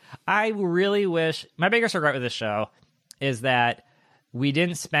 I really wish, my biggest regret with this show is that we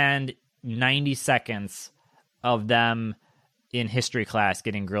didn't spend 90 seconds of them in history class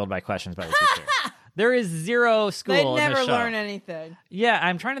getting grilled by questions by the teacher. There is zero school in this show. They never learn anything. Yeah,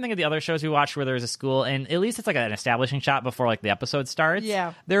 I'm trying to think of the other shows we watched where there's a school, and at least it's like an establishing shot before like the episode starts.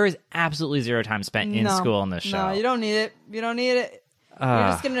 Yeah. There is absolutely zero time spent in school in this show. No, you don't need it. You don't need it. You're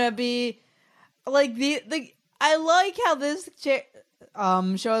just going to be like I like how this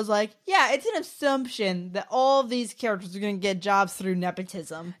show is like, yeah, it's an assumption that all of these characters are going to get jobs through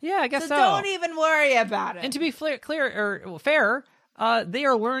nepotism. Yeah, I guess so. Don't even worry about it. And to be fair, they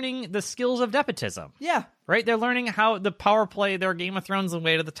are learning the skills of nepotism. Yeah. Right? They're learning how the power play their Game of Thrones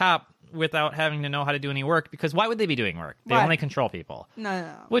way to the top without having to know how to do any work, because why would they be doing work? They Right. only control people. No.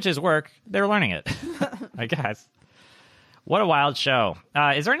 Which is work. They're learning it, I guess. What a wild show.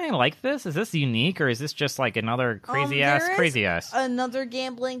 Is there anything like this? Is this unique, or is this just like another crazy ass? Another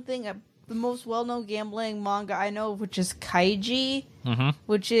gambling thing. The most well-known gambling manga I know, which is Kaiji,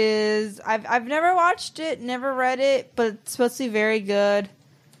 which is I've never watched it, never read it, but it's supposed to be very good.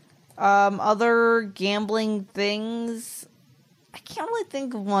 Other gambling things, I can't really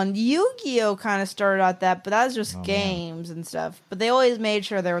think of one. Yu-Gi-Oh kind of started out that, but that was just games and stuff. But they always made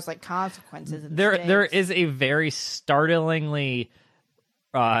sure there was like consequences. In There is a very startlingly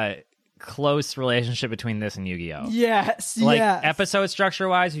close relationship between this and Yu-Gi-Oh. Yes, Like episode structure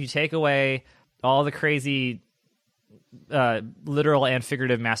wise, if you take away all the crazy literal and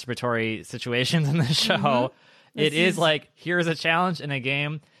figurative masturbatory situations in the show, it is like, here's a challenge in a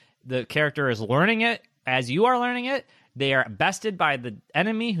game. The character is learning it as you are learning it. They are bested by the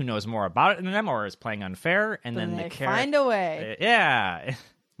enemy who knows more about it than them or is playing unfair, and then they the find a way. Yeah,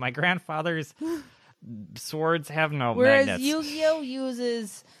 my grandfather's swords have no Whereas magnets. Yu-Gi-Oh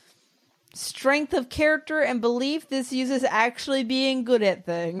uses strength of character and belief. This uses actually being good at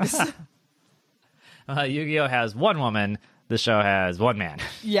things. Yu-Gi-Oh has one woman. The show has one man.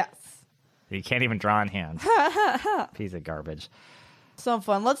 Yes. He can't even draw in hand. Piece of garbage. So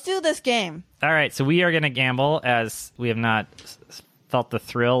fun. Let's do this game. All right, so we are going to gamble as we have not felt the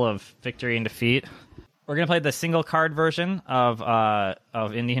thrill of victory and defeat. We're going to play the single card version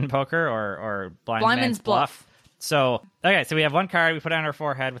of Indian poker or blind man's bluff. So, okay, so we have one card we put on our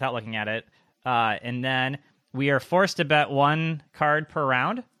forehead without looking at it, and then we are forced to bet one card per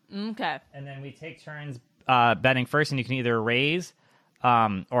round. Okay. And then we take turns betting first, and you can either raise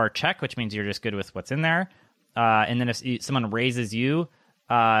or check, which means you're just good with what's in there. And then if someone raises you,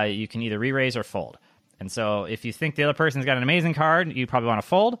 you can either re-raise or fold. And so if you think the other person's got an amazing card, you probably want to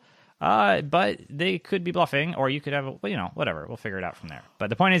fold. But they could be bluffing, or you could have, whatever. We'll figure it out from there. But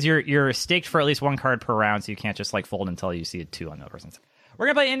the point is you're staked for at least one card per round, so you can't just like fold until you see a 2 on the other person's. We're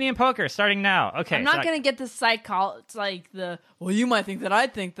going to play Indian poker starting now. Okay. I'm not going to get the it's like you might think that I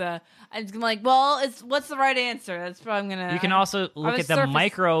think that. I'm just like, what's the right answer? That's what I'm going to. You can also look at the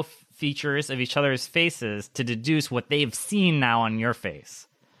micro features of each other's faces to deduce what they've seen now on your face.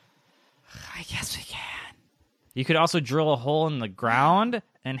 I guess we can. You could also drill a hole in the ground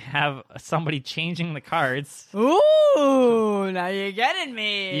and have somebody changing the cards. Ooh, now you're getting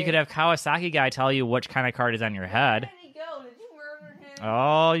me. You could have Kawasaki guy tell you which kind of card is on your head. Where did he go? Did you murder him?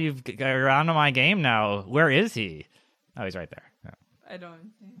 Oh, you're onto my game now. Where is he? Oh, he's right there. Oh, I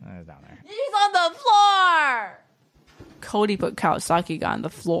don't. he's down there. He's on the floor. Cody put Kawasaki guy on the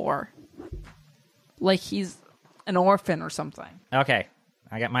floor, like he's an orphan or something. Okay,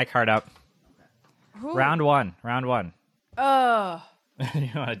 I got my card up. Who? Round one. Oh. You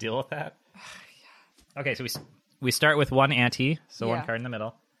want to deal with that? Okay, so we start with one ante, so one card in the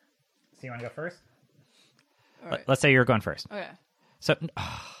middle. So you want to go first? All right. Let's say you're going first. Okay. So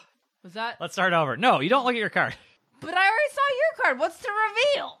Was that? let's start over. No, you don't look at your card. But I already saw your card. What's the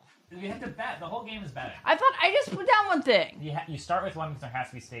reveal? You have to bet. The whole game is betting. I thought I just put down one thing. You start with one because there has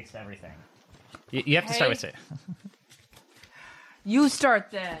to be stakes to everything. You have to start with stakes. You start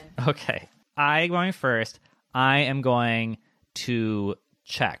then. Okay. I'm going first. I am going to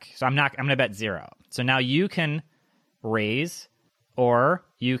check. So I'm going to bet 0. So now you can raise or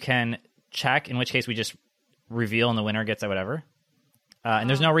you can check, in which case we just reveal and the winner gets whatever. And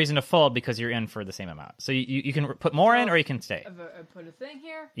there's no reason to fold because you're in for the same amount. So you can put more in or you can stay. I put a thing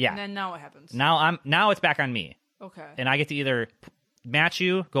here. Yeah. And then now what happens? Now it's back on me. Okay. And I get to either match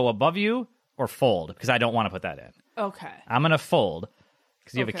you, go above you, or fold because I don't want to put that in. Okay. I'm going to fold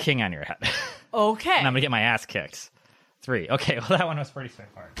because you have a Okay. king on your head. Okay. And I'm going to get my ass kicked. 3. Okay, well, that one was pretty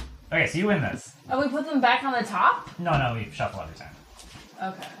straightforward. Okay, so you win this. Oh, we put them back on the top? No, we shuffle every time.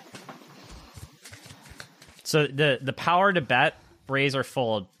 Okay. So the power to bet, raise, or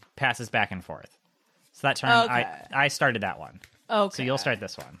fold passes back and forth. So that turn, Okay. I started that one. Okay. So you'll start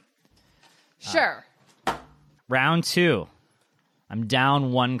this one. Sure. Round 2. I'm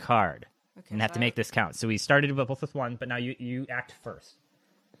down 1 card. Okay, And have to make this count. So we started both with 1, but now you act first.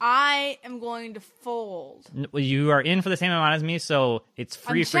 I am going to fold. You are in for the same amount as me, so it's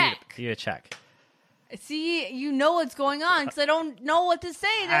free for you to check. See, you know what's going on because I don't know what to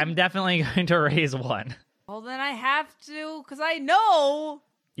say. I'm definitely going to raise 1. Well, then I have to because I know.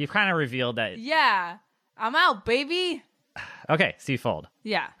 You've kind of revealed that. Yeah. I'm out, baby. Okay, so you fold.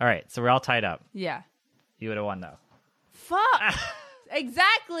 Yeah. All right, so we're all tied up. Yeah. You would have won, though. Fuck.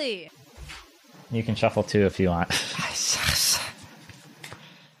 Exactly. You can shuffle 2 if you want.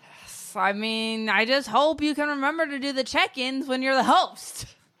 I mean, I just hope you can remember to do the check-ins when you're the host.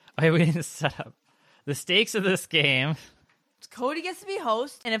 Okay, we need to set up the stakes of this game. Cody gets to be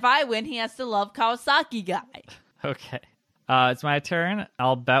host, and if I win, he has to love Kawasaki guy. Okay. It's my turn.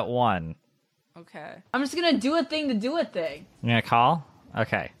 I'll bet 1. Okay. I'm just gonna do a thing to do a thing. You're gonna call?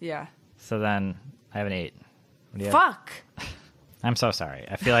 Okay. Yeah. So then I have an 8. What do you have? Fuck. I'm so sorry.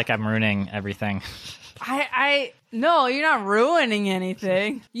 I feel like I'm ruining everything. No, you're not ruining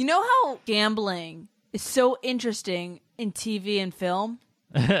anything. You know how gambling is so interesting in TV and film?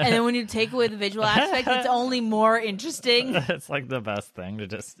 And then when you take away the visual aspect, it's only more interesting. It's like the best thing to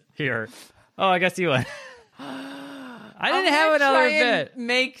just hear. Oh, I guess you won. I didn't have another bit.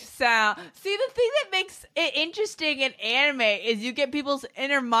 Make sound. See, the thing that makes it interesting in anime is you get people's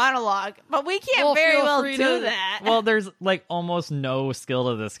inner monologue, but we can't very feel well free do that. Well, there's like almost no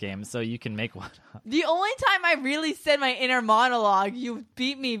skill to this game, so you can make one up. The only time I really said my inner monologue, you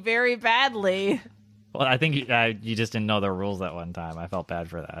beat me very badly. Well, I think you just didn't know the rules that one time. I felt bad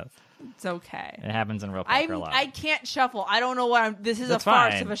for that. It's okay. It happens in real poker a lot. I can't shuffle. I don't know what I'm. This is That's a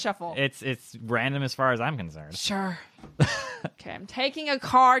farce fine. of a shuffle. It's random as far as I'm concerned. Sure. Okay, I'm taking a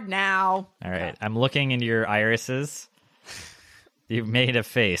card now. All right, I'm looking into your irises. You've made a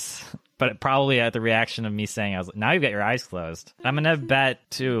face, but probably at the reaction of me saying, now you've got your eyes closed. I'm gonna bet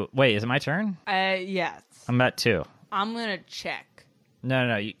 2. Wait, is it my turn? Yes. I'm bet 2. I'm gonna check.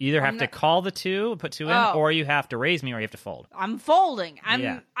 No. You either have to call the 2, put 2 in, or you have to raise me, or you have to fold. I'm folding.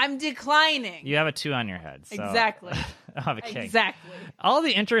 Yeah. I'm declining. You have a 2 on your head. So Exactly. I have a king. Exactly. All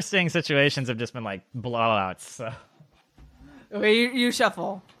the interesting situations have just been like blowouts. So Okay, you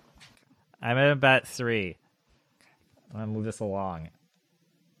shuffle. I'm gonna bet 3. I'm gonna move this along.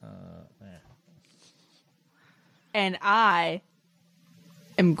 And I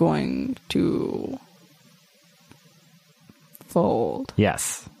am going to fold.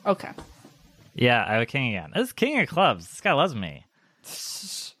 Yes. Okay. Yeah, I have a king again. This is king of clubs. This guy loves me.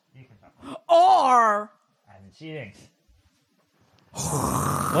 Or I'm cheating.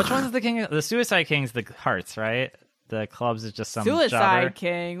 Which one's the king? The Suicide King's the hearts, right? The clubs is just some Suicide jobber.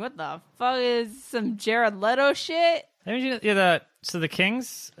 King. What the fuck is some Jared Leto shit? So the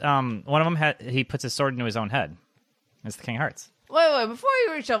kings, one of them he puts his sword into his own head. It's the king of hearts. Wait, before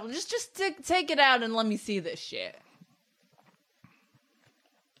you reshuffle, just take it out and let me see this shit.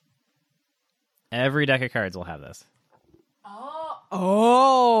 Every deck of cards will have this.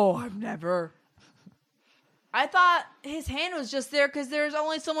 Oh, I've never. I thought his hand was just there because there's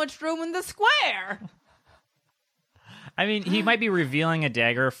only so much room in the square. I mean, he might be revealing a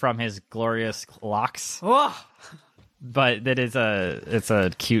dagger from his glorious locks, Ugh. but it's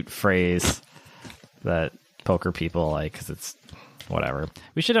a cute phrase that poker people like because it's whatever.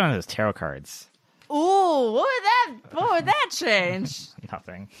 We should have done those tarot cards. Ooh, what would that change?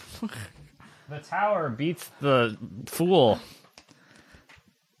 Nothing. The tower beats the fool.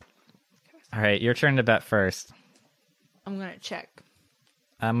 All right, your turn to bet first. I'm gonna check.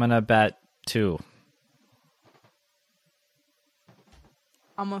 I'm gonna bet 2.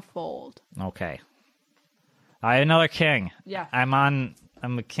 I'm gonna fold. Okay. I have another king. Yeah. I'm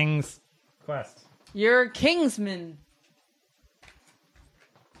a king's quest. You're a Kingsman.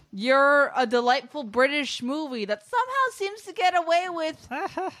 You're a delightful British movie that somehow seems to get away with kind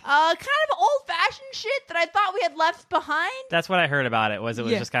of old-fashioned shit that I thought we had left behind. That's what I heard about it. Was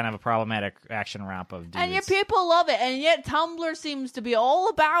Yeah. just kind of a problematic action romp of dudes. And yet people love it, and yet Tumblr seems to be all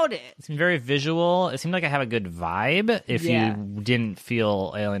about it. It seemed very visual. It seemed like I have a good vibe. If Yeah. you didn't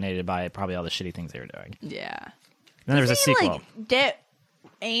feel alienated by probably all the shitty things they were doing. Yeah. Then there was a Doesn't he, sequel. get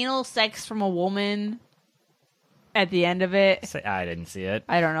anal sex from a woman at the end of it? I didn't see it.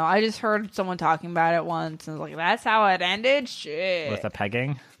 I don't know. I just heard someone talking about it once, and I was like, "That's how it ended." Shit. With the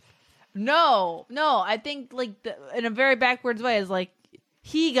pegging. No. I think in a very backwards way is like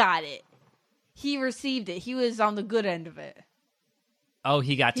he got it. He received it. He was on the good end of it. Oh,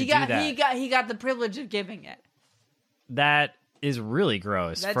 he got to do that. He got the privilege of giving it. That is really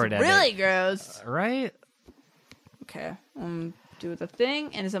gross. That's for an really edit. gross. Right? Okay. Do the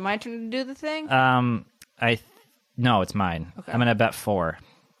thing, and is it my turn to do the thing? No, it's mine. Okay. I'm gonna bet 4.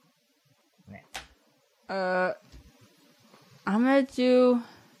 I'm gonna do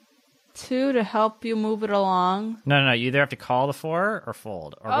 2 to help you move it along. No. You either have to call the 4 or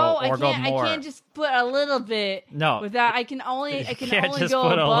fold or go more. I can't just put a little bit. No. Without I can only You can't only just go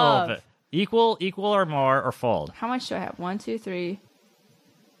put above. a little bit. Equal or more or fold. How much do I have? 1, 2, 3.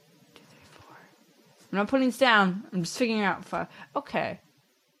 2, 3, 4. I'm not putting this down. I'm just figuring out 5. Okay.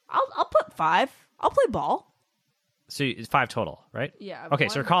 I'll put 5. I'll play ball. So it's 5 total, right? Yeah. Okay,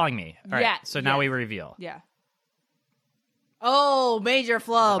 so you're calling me. All right. Yeah, So now yeah. we reveal. Yeah. Oh, major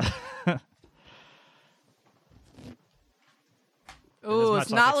flub. Ooh, much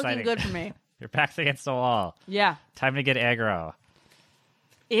it's less not looking exciting. good for me. Your back's against the wall. Yeah. Time to get aggro.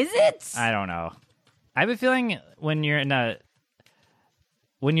 Is it? I don't know. I have a feeling when you're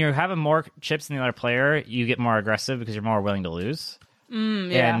having more chips than the other player, you get more aggressive because you're more willing to lose.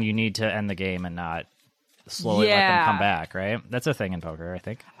 Yeah. And you need to end the game and not slowly let them come back, right? That's a thing in poker, I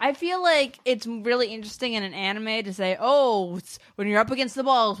think. I feel like it's really interesting in an anime to say, oh, it's when you're up against the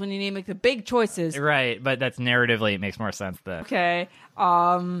balls, when you need to make the big choices. Right, but that's narratively, it makes more sense that. Okay.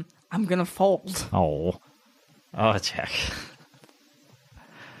 I'm going to fold. Oh, Jack.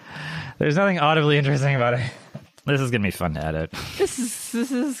 There's nothing audibly interesting about it. This is going to be fun to edit. This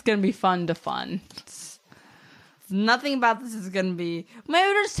is going to be fun to fun. Nothing about this is going to be... Maybe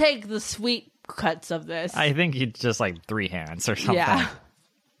we'll just take the sweet cuts of this. I think you just like 3 hands or something. Yeah.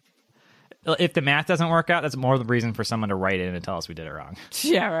 If the math doesn't work out, that's more the reason for someone to write in and tell us we did it wrong.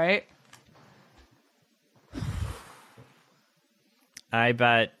 Yeah, right? I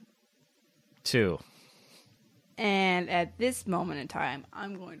bet 2. And at this moment in time,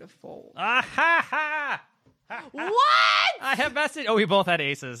 I'm going to fold. Ah ha ha! What? I have bested. Oh, we both had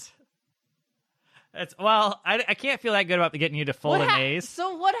aces. I can't feel that good about getting you to fold an ace.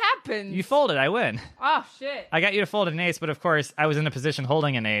 So what happened? You folded, I win. Oh, shit. I got you to fold an ace, but of course, I was in a position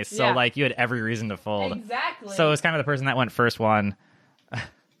holding an ace, so Yeah. like you had every reason to fold. Exactly. So it was kind of the person that went first one.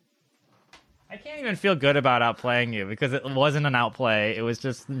 I can't even feel good about outplaying you because it wasn't an outplay. It was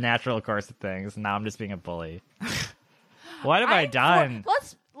just the natural course of things. Now I'm just being a bully. What have I done?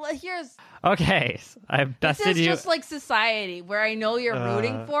 Here's... Okay, I've This bested is you. just like society, where I know you're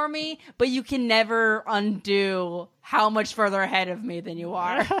rooting for me, but you can never undo how much further ahead of me than you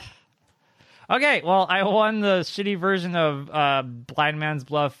are. Okay, well, I won the shitty version of Blind Man's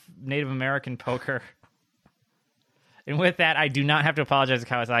Bluff Native American Poker. And with that, I do not have to apologize to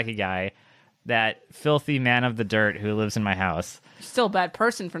Kawasaki guy, that filthy man of the dirt who lives in my house. You're still a bad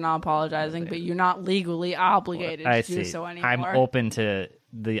person for not apologizing, but you're not legally obligated I to do see. so anymore. I'm open to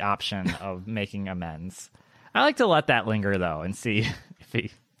the option of making amends. I like to let that linger, though, and see if he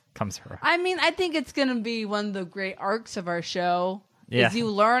comes around. I mean, I think it's going to be one of the great arcs of our show, Yeah. is you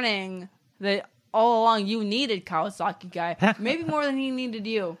learning that all along you needed Kawasaki guy, maybe more than he needed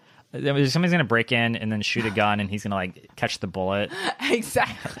you. Somebody's going to break in and then shoot a gun, and he's going to, like, catch the bullet,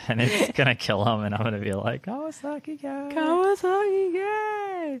 Exactly. and it's going to kill him, and I'm going to be like, Kawasaki guy. Kawasaki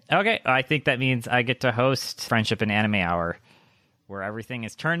guy. Okay, I think that means I get to host Friendship and Anime Hour, where everything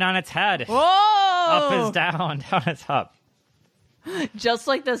is turned on its head. Whoa! Up is down, down is up. Just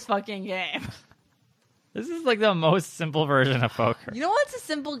like this fucking game. This is like the most simple version of poker. You know what's a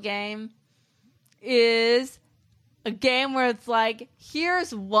simple game? Is a game where it's like,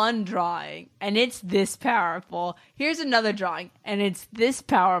 here's one drawing, and it's this powerful. Here's another drawing, and it's this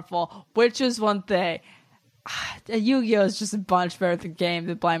powerful. Which is one thing? Yu-Gi-Oh! Is just a bunch better game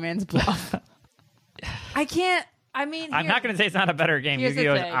than Blind Man's Bluff. I can't... I mean... I'm not going to say it's not a better game. Here's the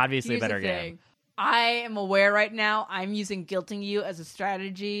Yu-Gi-Oh! is thing. obviously Here's a better the game. thing. I am aware right now I'm using guilting you as a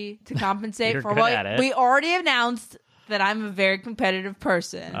strategy to compensate You're for good what at it. we already announced, that I'm a very competitive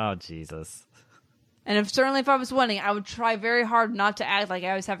person. Oh, Jesus. And certainly if I was winning, I would try very hard not to act like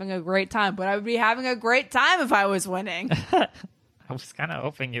I was having a great time, but I would be having a great time if I was winning. I was kind of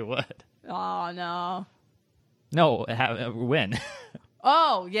hoping you would. Oh, no. No, win.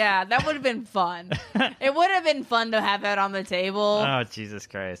 Oh, yeah, that would have been fun. It would have been fun to have that on the table. Oh, Jesus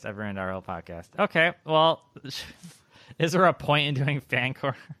Christ. I've ruined our whole podcast. Okay, well, is there a point in doing fan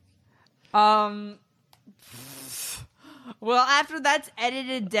corner? Well, after that's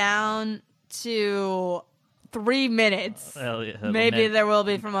edited down to 3 minutes, maybe there will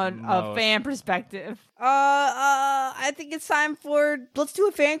be from a fan perspective. I think it's time for, let's do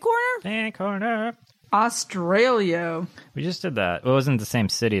a fan corner. Fan corner. Australia. We just did that. It wasn't the same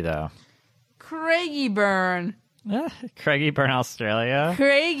city, though. Craigieburn. Craigieburn, Australia.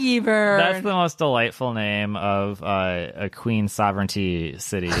 Craigieburn. That's the most delightful name of a Queen sovereignty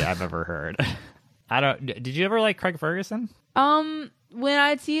city I've ever heard. Did you ever like Craig Ferguson? When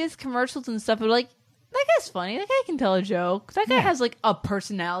I'd see his commercials and stuff, I'd be like, that guy's funny. That guy can tell a joke. That guy has like a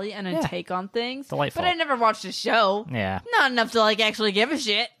personality and a take on things. Delightful. But I never watched his show. Yeah. Not enough to like actually give a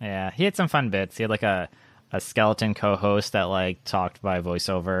shit. Yeah. He had some fun bits. He had like a skeleton co-host that like talked by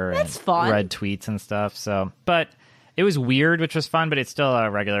voiceover That's and fun. read tweets and stuff. So, but it was weird, which was fun, but it's still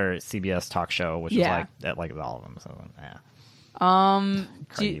a regular CBS talk show, which is like all of them. So, yeah.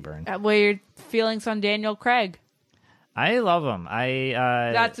 Craigieburn. What are your feelings on Daniel Craig? I love him.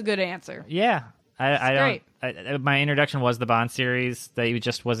 That's a good answer. Yeah. Great. My introduction was the Bond series that he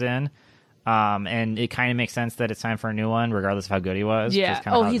just was in. And it kind of makes sense that it's time for a new one, regardless of how good he was. Yeah.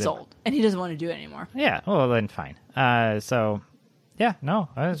 Oh, he's old, and he doesn't want to do it anymore. Yeah. Well, then fine. So, Yeah, no,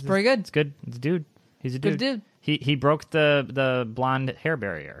 It's pretty good. It's good. It's a dude. He's a dude. Good dude. He broke the blonde hair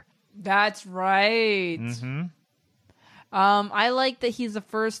barrier. That's right. Mm-hmm. I like that he's the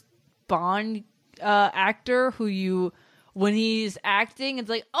first Bond actor who when he's acting, it's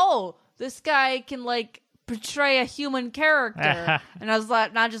like, oh, this guy can like portray a human character, and I was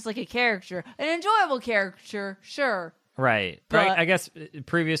like, not just like a character, an enjoyable character, sure. Right. But I guess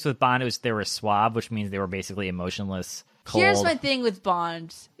previous with Bond, they were suave, which means they were basically emotionless, cold. Here's my thing with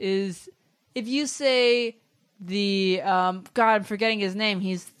Bond is if you say the God, I'm forgetting his name.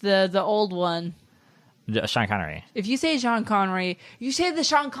 He's the old one. Sean Connery. If you say Sean Connery, you say the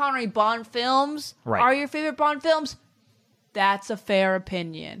Sean Connery Bond films Right. are your favorite Bond films. That's a fair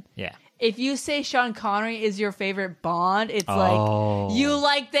opinion. Yeah. If you say Sean Connery is your favorite Bond, it's Oh. like you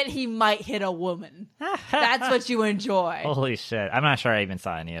like that he might hit a woman. That's what you enjoy. Holy shit. I'm not sure I even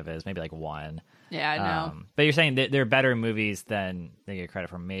saw any of his. Maybe like one. Yeah, I know. But you're saying that they're better movies than they get credit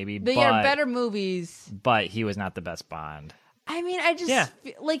for, maybe. They are better movies. But he was not the best Bond. I mean, I just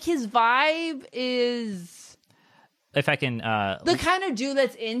feel like his vibe is If I can... the kind of dude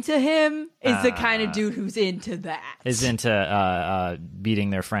that's into him is the kind of dude who's into that. is into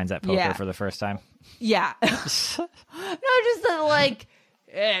beating their friends at poker Yeah. for the first time. Yeah. No, just that like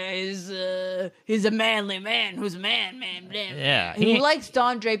he's a manly man who's a man. Yeah. Who likes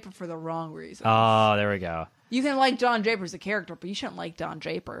Don Draper for the wrong reason. Oh, there we go. You can like Don Draper as a character, but you shouldn't like Don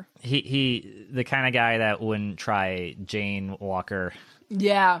Draper. He the kind of guy that wouldn't try Jane Walker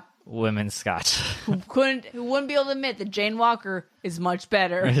Yeah. women's scotch. Who wouldn't be able to admit that Jane Walker is much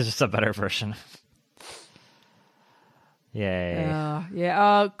better. It's just a better version. Yay.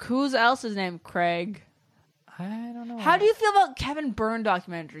 Yeah. Who's else's name? Craig. I don't know. How do you feel about Kevin Byrne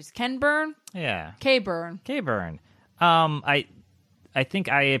documentaries? Ken Byrne? Yeah. K Byrne. K-Burn. I think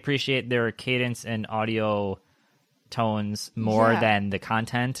I appreciate their cadence and audio tones more Yeah. than the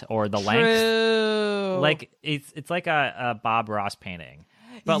content or the length. True. Like it's like a Bob Ross painting.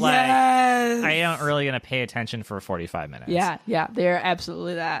 But yes. like I ain't really gonna pay attention for 45 minutes. Yeah, they're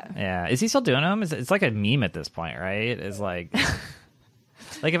absolutely that. Yeah. Is he still doing them? It's like a meme at this point, right? It's like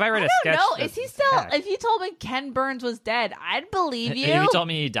like if I read a I sketch. don't know. Is that's he still? fact. If you told me Ken Burns was dead, I'd believe you. If you told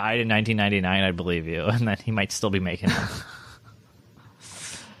me he died in 1999, I'd believe you, and that he might still be making them.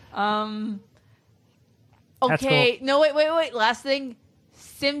 That's Okay. cool. No, wait. Last thing.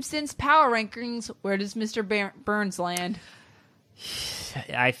 Simpsons power rankings. Where does Mr. Burns land?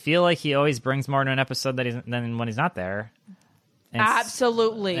 I feel like he always brings more to an episode than when he's not there. And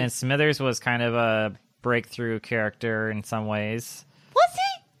Absolutely. And Smithers was kind of a breakthrough character in some ways. Was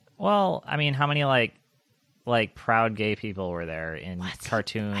he? Well, I mean, how many like proud gay people were there in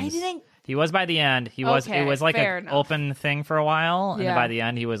cartoons? I didn't. He was by the end. It was like fair an enough. open thing for a while, and Yeah. then by the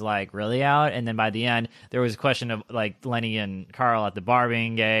end he was like really out. And then by the end there was a question of like Lenny and Carl at the bar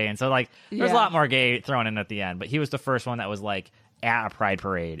being gay, and so like there's a Yeah. lot more gay thrown in at the end. But he was the first one that was like at a pride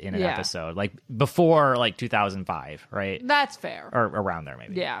parade in an Yeah. episode, like before like 2005, right? That's fair. Or around there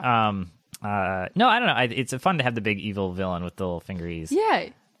maybe. Yeah. No, I don't know. It's fun to have the big evil villain with the little fingeries. Yeah,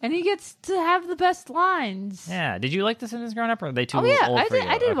 and he gets to have the best lines. Yeah. Did you like The Simpsons growing up, or are they too Oh yeah, old I for did. you?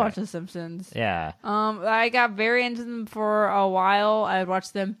 I did Okay. watch The Simpsons. Yeah. I got very into them for a while. I would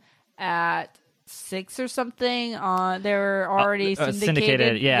watch them at 6 or something. They were already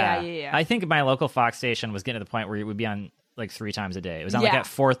syndicated. Yeah. I think my local Fox station was getting to the point where it would be on like 3 times a day. It was on like Yeah. at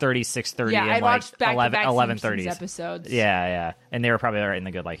 4:30, 6:30, Yeah, and I like watched back-to-back 11:30 Simpsons episodes. Yeah. And they were probably right in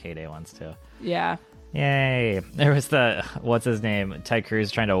the good like heyday ones too. Yeah. Yay. There was what's his name? Ted Cruz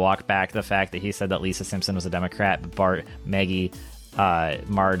trying to walk back the fact that he said that Lisa Simpson was a Democrat, but Bart, Maggie,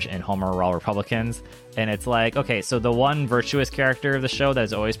 Marge, and Homer were all Republicans. And it's like, okay, so the one virtuous character of the show that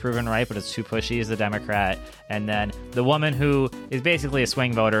is always proven right, but is too pushy, is the Democrat. And then the woman who is basically a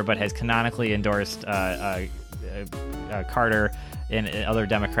swing voter, but has canonically endorsed Carter and other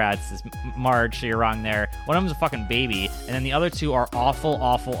Democrats is Marge, so you're wrong there. One of them's a fucking baby, and then the other two are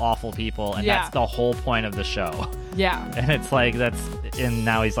awful people, and Yeah. that's the whole point of the show. Yeah. And it's like and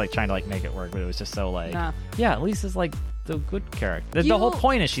now he's like trying to like make it work, but it was just so like, Nah. yeah, Lisa's like the good character. The You- whole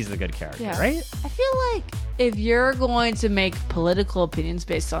point is she's the good character, Yeah. right? I feel like if you're going to make political opinions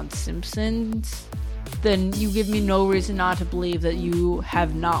based on Simpsons, then you give me no reason not to believe that you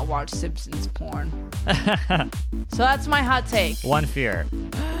have not watched Simpsons porn. So that's my hot take. One fear.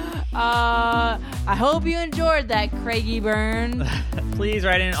 I hope you enjoyed that, Craigie Byrne. Please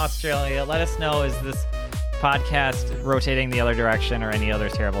write in Australia. Let us know, is this podcast rotating the other direction or any other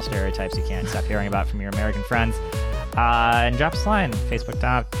terrible stereotypes you can't stop hearing about from your American friends? And drop us a line,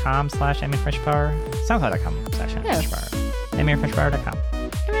 facebook.com/AmirFreshPower, soundcloud.com/AmirFreshPower, AmirFreshPower.com.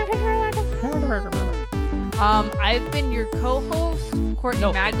 I've been your co-host, Courtney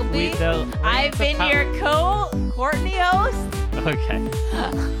No, Magleby. I've been your Courtney host. Okay,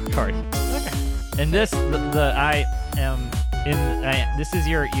 Courtney. Okay. And this, this is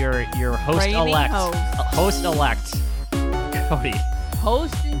your host Reigning elect, host. Cody.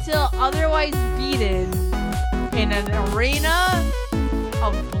 Host until otherwise beaten in an arena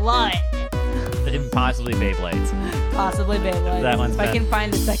of blood. Possibly Beyblades. Possibly Beyblade. That one's if I can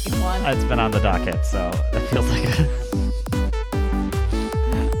find the second one. It's been on the docket, so that feels like it.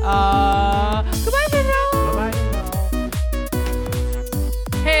 Goodbye, Visual. Bye-bye.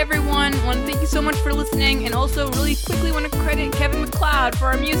 Hey everyone, want to thank you so much for listening, and also really quickly want to credit Kevin MacLeod for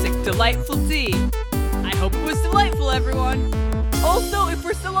our music, Delightful D. I hope it was delightful, everyone. Also, if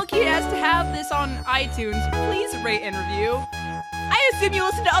we're so lucky as to have this on iTunes, please rate and review. I assume you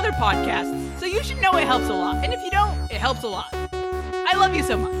listen to other podcasts, so you should know it helps a lot. And if you don't, it helps a lot. I love you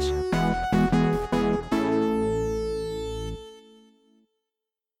so much.